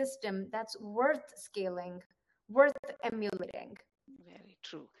creating a system that's worth scaling, worth emulating. Very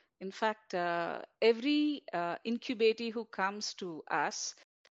true. In fact, every incubatee who comes to us,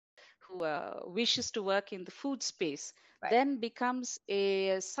 who wishes to work in the food space Right. then becomes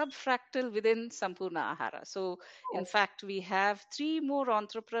a subfractal within Sampurna Ahara. So, in Yes. fact, we have three more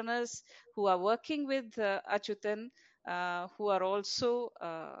entrepreneurs who are working with Achutan, who are also,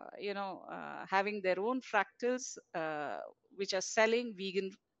 having their own fractals, which are selling vegan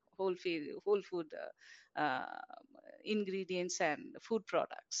whole food ingredients and food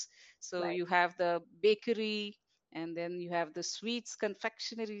products. So Right. you have the bakery, and then you have the sweets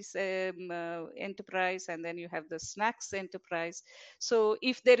confectionaries enterprise, and then you have the snacks enterprise. So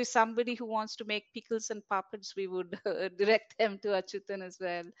if there is somebody who wants to make pickles and papads, we would direct them to Achutan as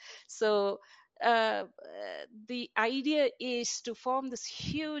well. So the idea is to form this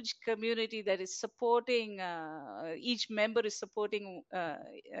huge community that is supporting, each member is supporting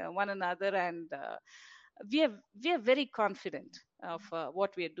one another, and we are very confident of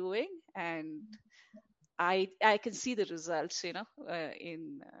what we are doing, and I can see the results,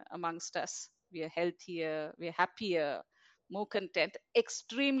 in amongst us. We are healthier, we are happier, more content,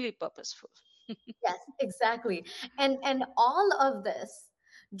 extremely purposeful. Yes, exactly. And all of this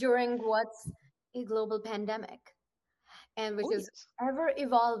during what's a global pandemic, and which Oh is yes. ever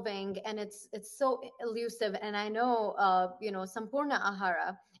evolving, and it's so elusive. And I know Sampurna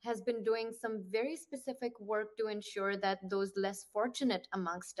Ahara has been doing some very specific work to ensure that those less fortunate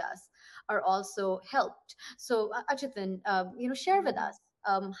amongst us are also helped. So Achitan, share with us,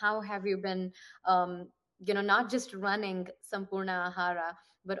 how have you been, not just running Sampurna Ahara,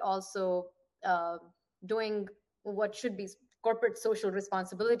 but also uh, doing what should be corporate social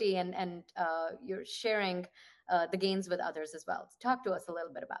responsibility, and you're sharing the gains with others as well. Talk to us a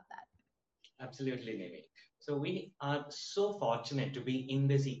little bit about that. Absolutely, Nemi. So we are so fortunate to be in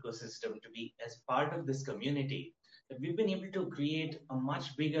this ecosystem, to be as part of this community, that we've been able to create a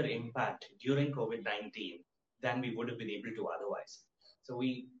much bigger impact during COVID-19 than we would have been able to otherwise. So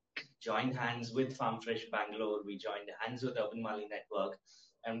we joined hands with Farm Fresh Bangalore, we joined hands with Urban Mali Network,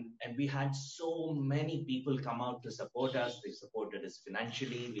 and we had so many people come out to support us. They supported us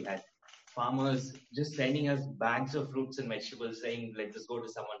financially. We had farmers just sending us bags of fruits and vegetables saying, let us go to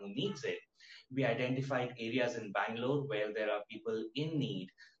someone who needs it. We identified areas in Bangalore where there are people in need,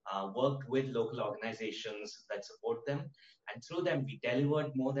 worked with local organizations that support them, and through them, we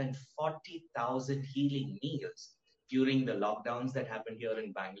delivered more than 40,000 healing meals during the lockdowns that happened here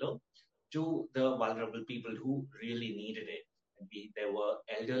in Bangalore to the vulnerable people who really needed it. There were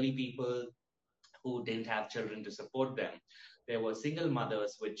elderly people who didn't have children to support them. There were single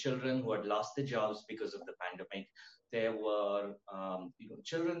mothers with children who had lost their jobs because of the pandemic. There were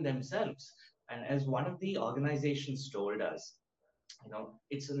children themselves. And as one of the organizations told us,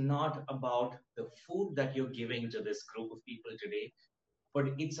 it's not about the food that you're giving to this group of people today, but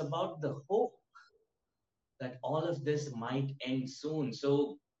it's about the hope that all of this might end soon.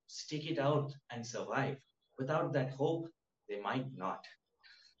 So stick it out and survive. Without that hope, they might not.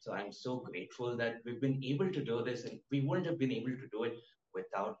 So I'm so grateful that we've been able to do this, and we wouldn't have been able to do it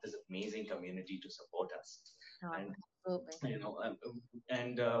without this amazing community to support us. Oh, And absolutely. you know,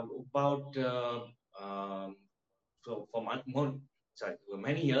 and about um, for more, sorry, for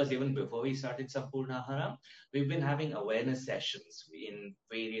many years, even before we started Sampurna Ahara, we've been having awareness sessions in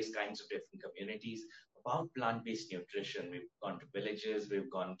various kinds of different communities about plant-based nutrition. We've gone to villages, we've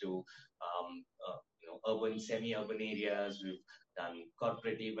gone to urban, semi-urban areas, we've done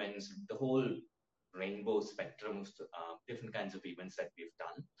corporate events, the whole rainbow spectrum of different kinds of events that we've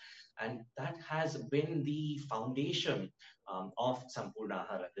done. And that has been the foundation of Sampurna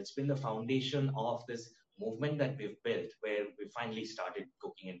Ahara. That's been the foundation of this movement that we've built, where we finally started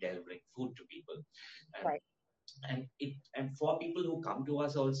cooking and delivering food to people. And Right. and for people who come to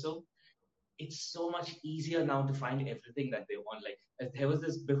us also, it's so much easier now to find everything that they want. Like there was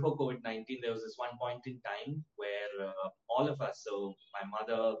this before COVID-19, there was this one point in time where all of us, so my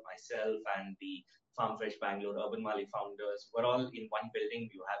mother, myself, and the Farm Fresh Bangalore Urban Mali founders were all in one building.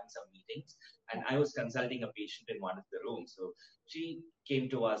 We were having some meetings, and I was consulting a patient in one of the rooms. So she came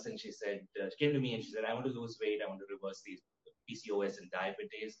to us and she came to me and she said, I want to lose weight, I want to reverse these PCOS and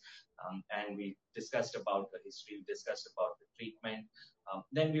diabetes. And we discussed about the history, we discussed about the treatment.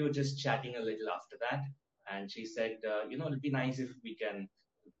 Then we were just chatting a little after that, and she said, it'd be nice if we can.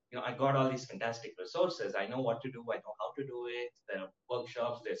 I got all these fantastic resources. I know what to do. I know how to do it. There are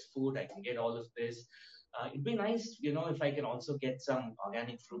workshops. There's food. I can get all of this. It'd be nice, if I can also get some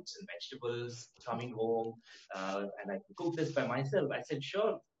organic fruits and vegetables coming home, and I can cook this by myself. I said,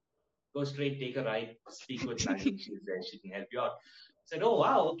 sure, go straight, take a ride, speak with Nalini. She's there. She can help you out. I said, oh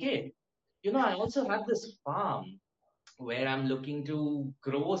wow, okay. I also have this farm where I'm looking to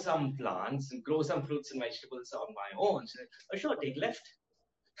grow some plants and grow some fruits and vegetables on my own. So, oh, sure, take left.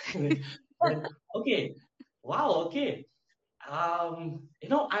 Then, okay, wow, okay.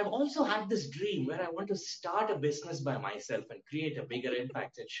 I've also had this dream where I want to start a business by myself and create a bigger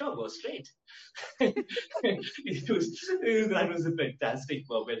impact. And sure, go straight. That was a fantastic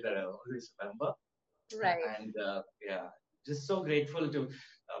moment that I always remember. Right. And yeah, just so grateful to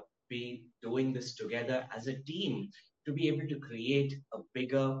be doing this together as a team to be able to create a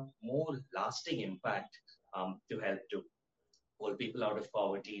bigger, more lasting impact to help to pull people out of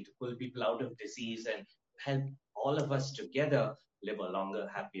poverty, to pull people out of disease, and help all of us together live a longer,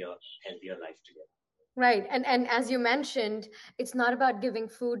 happier, healthier life together. Right. And as you mentioned, it's not about giving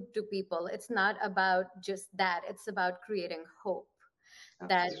food to people. It's not about just that. It's about creating hope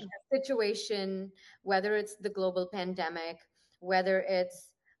that Absolutely. the situation, whether it's the global pandemic, whether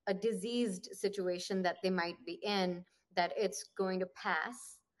it's a diseased situation that they might be in, that it's going to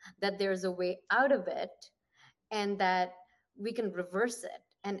pass, that there's a way out of it, and that we can reverse it,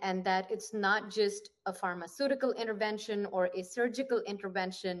 and that it's not just a pharmaceutical intervention or a surgical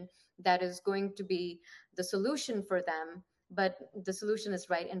intervention that is going to be the solution for them, but the solution is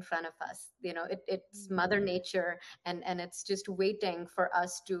right in front of us. It's mother nature, and it's just waiting for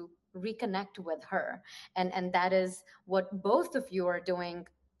us to reconnect with her, and that is what both of you are doing,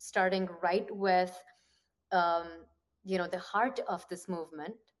 starting right with um, the heart of this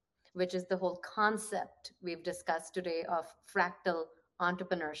movement, which is the whole concept we've discussed today of fractal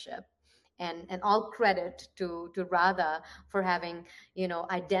entrepreneurship. And all credit to Radha for having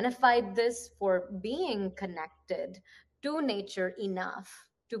identified this, for being connected to nature enough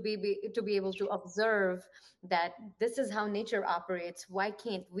to be able to observe that this is how nature operates. Why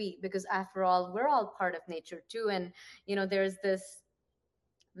can't we? Because after all, we're all part of nature too. And there's this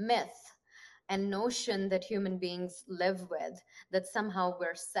myth and notion that human beings live with, that somehow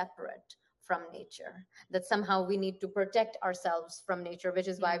we're separate from nature, that somehow we need to protect ourselves from nature, which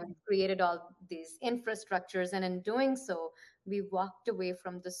is why Mm. we've created all these infrastructures. And in doing so, we walked away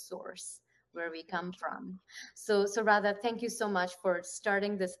from the source where we come from. So Radha, thank you so much for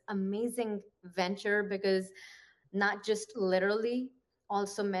starting this amazing venture, because not just literally,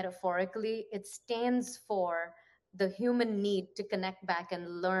 also metaphorically, it stands for the human need to connect back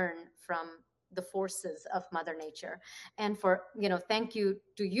and learn from the forces of Mother Nature. And for, thank you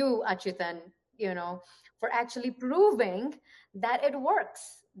to you, Achutan, for actually proving that it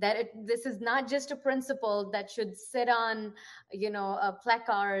works. That this is not just a principle that should sit on, a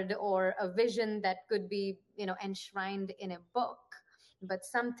placard or a vision that could be, enshrined in a book, but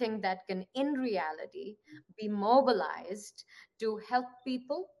something that can, in reality, be mobilized to help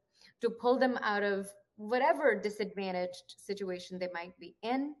people, to pull them out of whatever disadvantaged situation they might be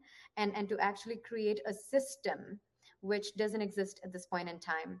in, and to actually create a system which doesn't exist at this point in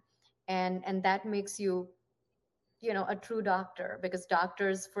time. And that makes you, a true doctor, because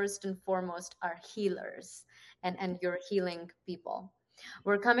doctors first and foremost are healers, and you're healing people.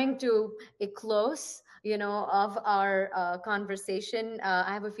 We're coming to a close, of our conversation.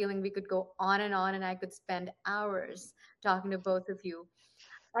 I have a feeling we could go on, and I could spend hours talking to both of you.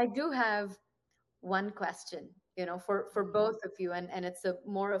 I do have one question, for both of you, and it's a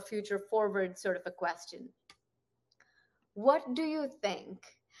more a future forward sort of a question. What do you think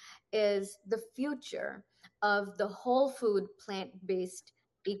is the future of the whole food plant-based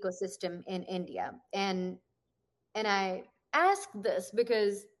ecosystem in India? And I ask this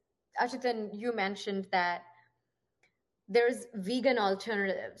because, Achitan, you mentioned that there's vegan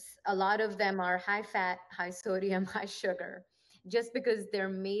alternatives. A lot of them are high fat, high sodium, high sugar. Just because they're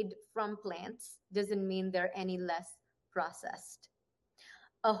made from plants doesn't mean they're any less processed.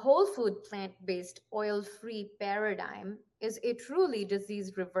 A whole food plant based oil free paradigm is a truly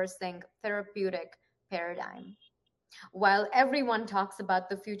disease reversing therapeutic paradigm. While everyone talks about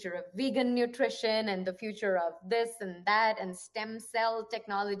the future of vegan nutrition and the future of this and that and stem cell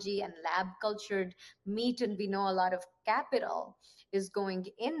technology and lab cultured meat, and we know a lot of capital is going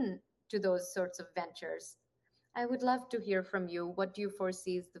into those sorts of ventures, I would love to hear from you. What do you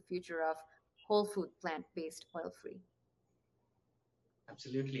foresee is the future of whole food plant based oil free?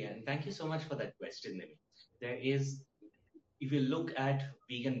 Absolutely. And thank you so much for that question, Nimi. There is, if you look at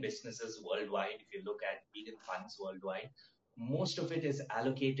vegan businesses worldwide, if you look at vegan funds worldwide, most of it is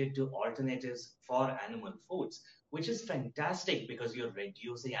allocated to alternatives for animal foods, which is fantastic because you're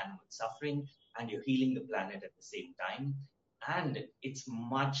reducing animal suffering and you're healing the planet at the same time. And it's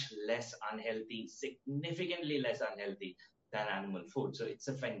much less unhealthy, significantly less unhealthy than animal food. So it's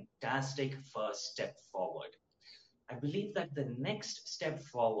a fantastic first step forward. I believe that the next step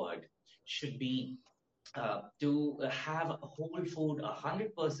forward should be to have whole food,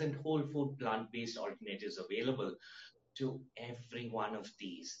 100% whole food plant based alternatives available to every one of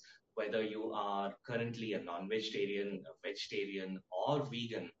these. Whether you are currently a non vegetarian, a vegetarian, or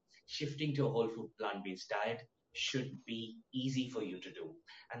vegan, shifting to a whole food plant based diet should be easy for you to do.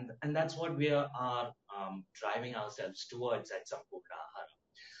 And that's what we are driving ourselves towards at Sampurna Ahara.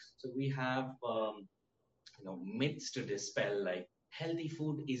 So we have myths to dispel, like healthy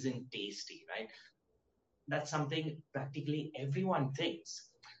food isn't tasty, right? That's something practically everyone thinks.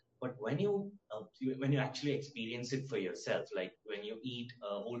 But when you actually experience it for yourself, like when you eat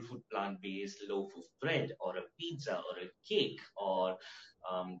a whole food plant based loaf of bread or a pizza or a cake or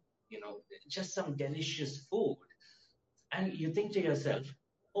um, just some delicious food, and you think to yourself,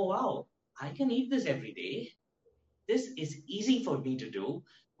 oh wow, I can eat this every day. This is easy for me to do.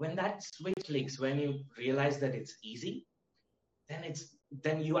 When that switch clicks, when you realize that it's easy,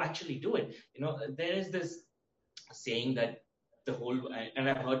 then you actually do it. There is this saying that the whole, and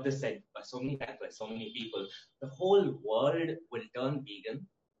I've heard this said by so many times by so many people, the whole world will turn vegan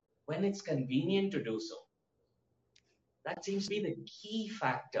when it's convenient to do so. That seems to be the key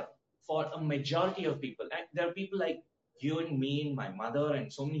factor for a majority of people. And there are people like you and me and my mother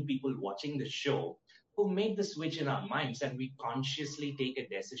and so many people watching the show who make the switch in our minds, and we consciously take a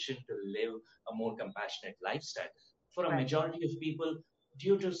decision to live a more compassionate lifestyle. For a Right. majority of people,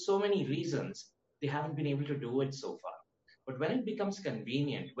 due to so many reasons, they haven't been able to do it so far. But when it becomes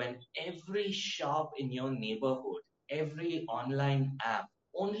convenient, when every shop in your neighborhood, every online app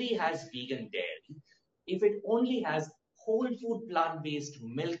only has vegan dairy, if it only has whole food plant based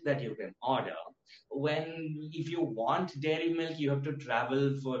milk that you can order, when if you want dairy milk, you have to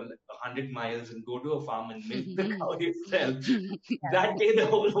travel for 100 miles and go to a farm and milk the cow yourself. That day the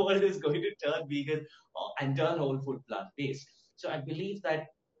whole world is going to turn vegan and turn whole food plant based. So I believe that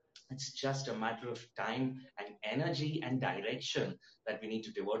it's just a matter of time and energy and direction that we need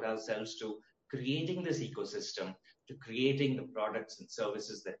to devote ourselves to creating this ecosystem, to creating the products and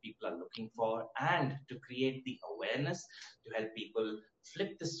services that people are looking for, and to create the awareness to help people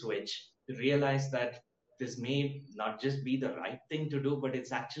flip the switch to realize that this may not just be the right thing to do, but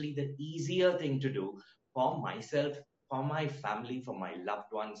it's actually the easier thing to do for myself, for my family, for my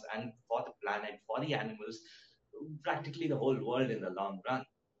loved ones, and for the planet, for the animals, practically the whole world in the long run.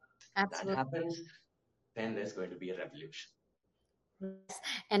 That Absolutely. happens, then there's going to be a revolution. Yes,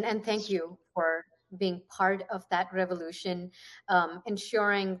 and thank you for being part of that revolution,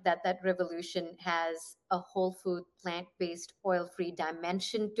 ensuring that that revolution has a whole food, plant-based, oil-free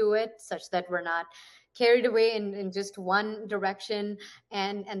dimension to it, such that we're not carried away in just one direction,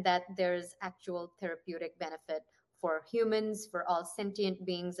 and that there's actual therapeutic benefit for humans, for all sentient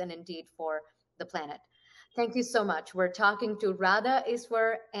beings, and indeed for the planet. Thank you so much. We're talking to Radha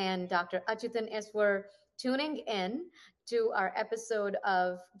Iswar and Dr. Achutan Iswar, tuning in to our episode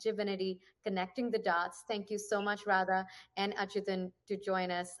of Divinity Connecting the Dots. Thank you so much, Radha and Achutan, to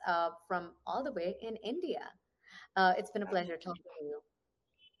join us from all the way in India. It's been a pleasure talking Absolutely. to you.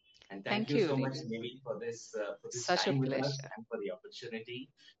 And thank Thank you you, so much, Navy. Navy, for this Such a time with us pleasure. and for the opportunity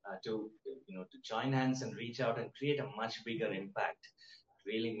to join hands and reach out and create a much bigger impact. It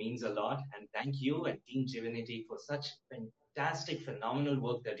really means a lot. And thank you and Team Divinity for such fantastic, phenomenal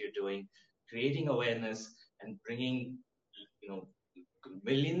work that you're doing, creating awareness and bringing you know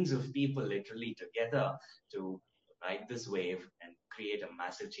millions of people literally together to ride this wave and create a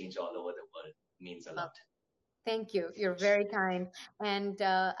massive change all over the world. It means a Well, lot. thank you. You're very kind. And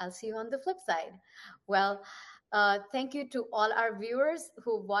I'll see you on the flip side. Well, thank you to all our viewers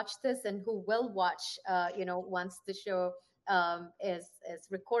who watch this and who will watch, once the show is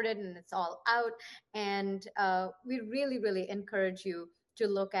recorded and it's all out. And we really, really encourage you to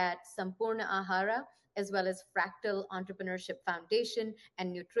look at Sampurna Ahara as well as Fractal Entrepreneurship Foundation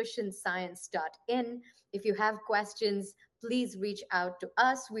and nutritionscience.in. If you have questions, please reach out to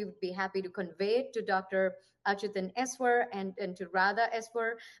us. We would be happy to convey it to Dr. Achutan Eswar and to Radha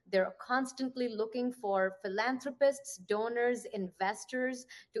Eswar. They're constantly looking for philanthropists, donors, investors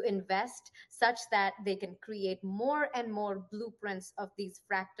to invest such that they can create more and more blueprints of these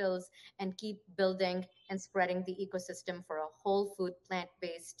fractals and keep building and spreading the ecosystem for a whole food, plant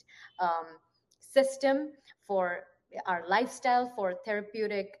based system for our lifestyle, for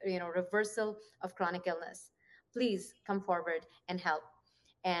therapeutic, reversal of chronic illness. Please come forward and help.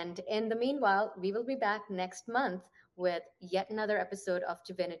 And in the meanwhile, we will be back next month with yet another episode of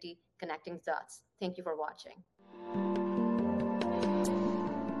Divinity Connecting Dots. Thank you for watching.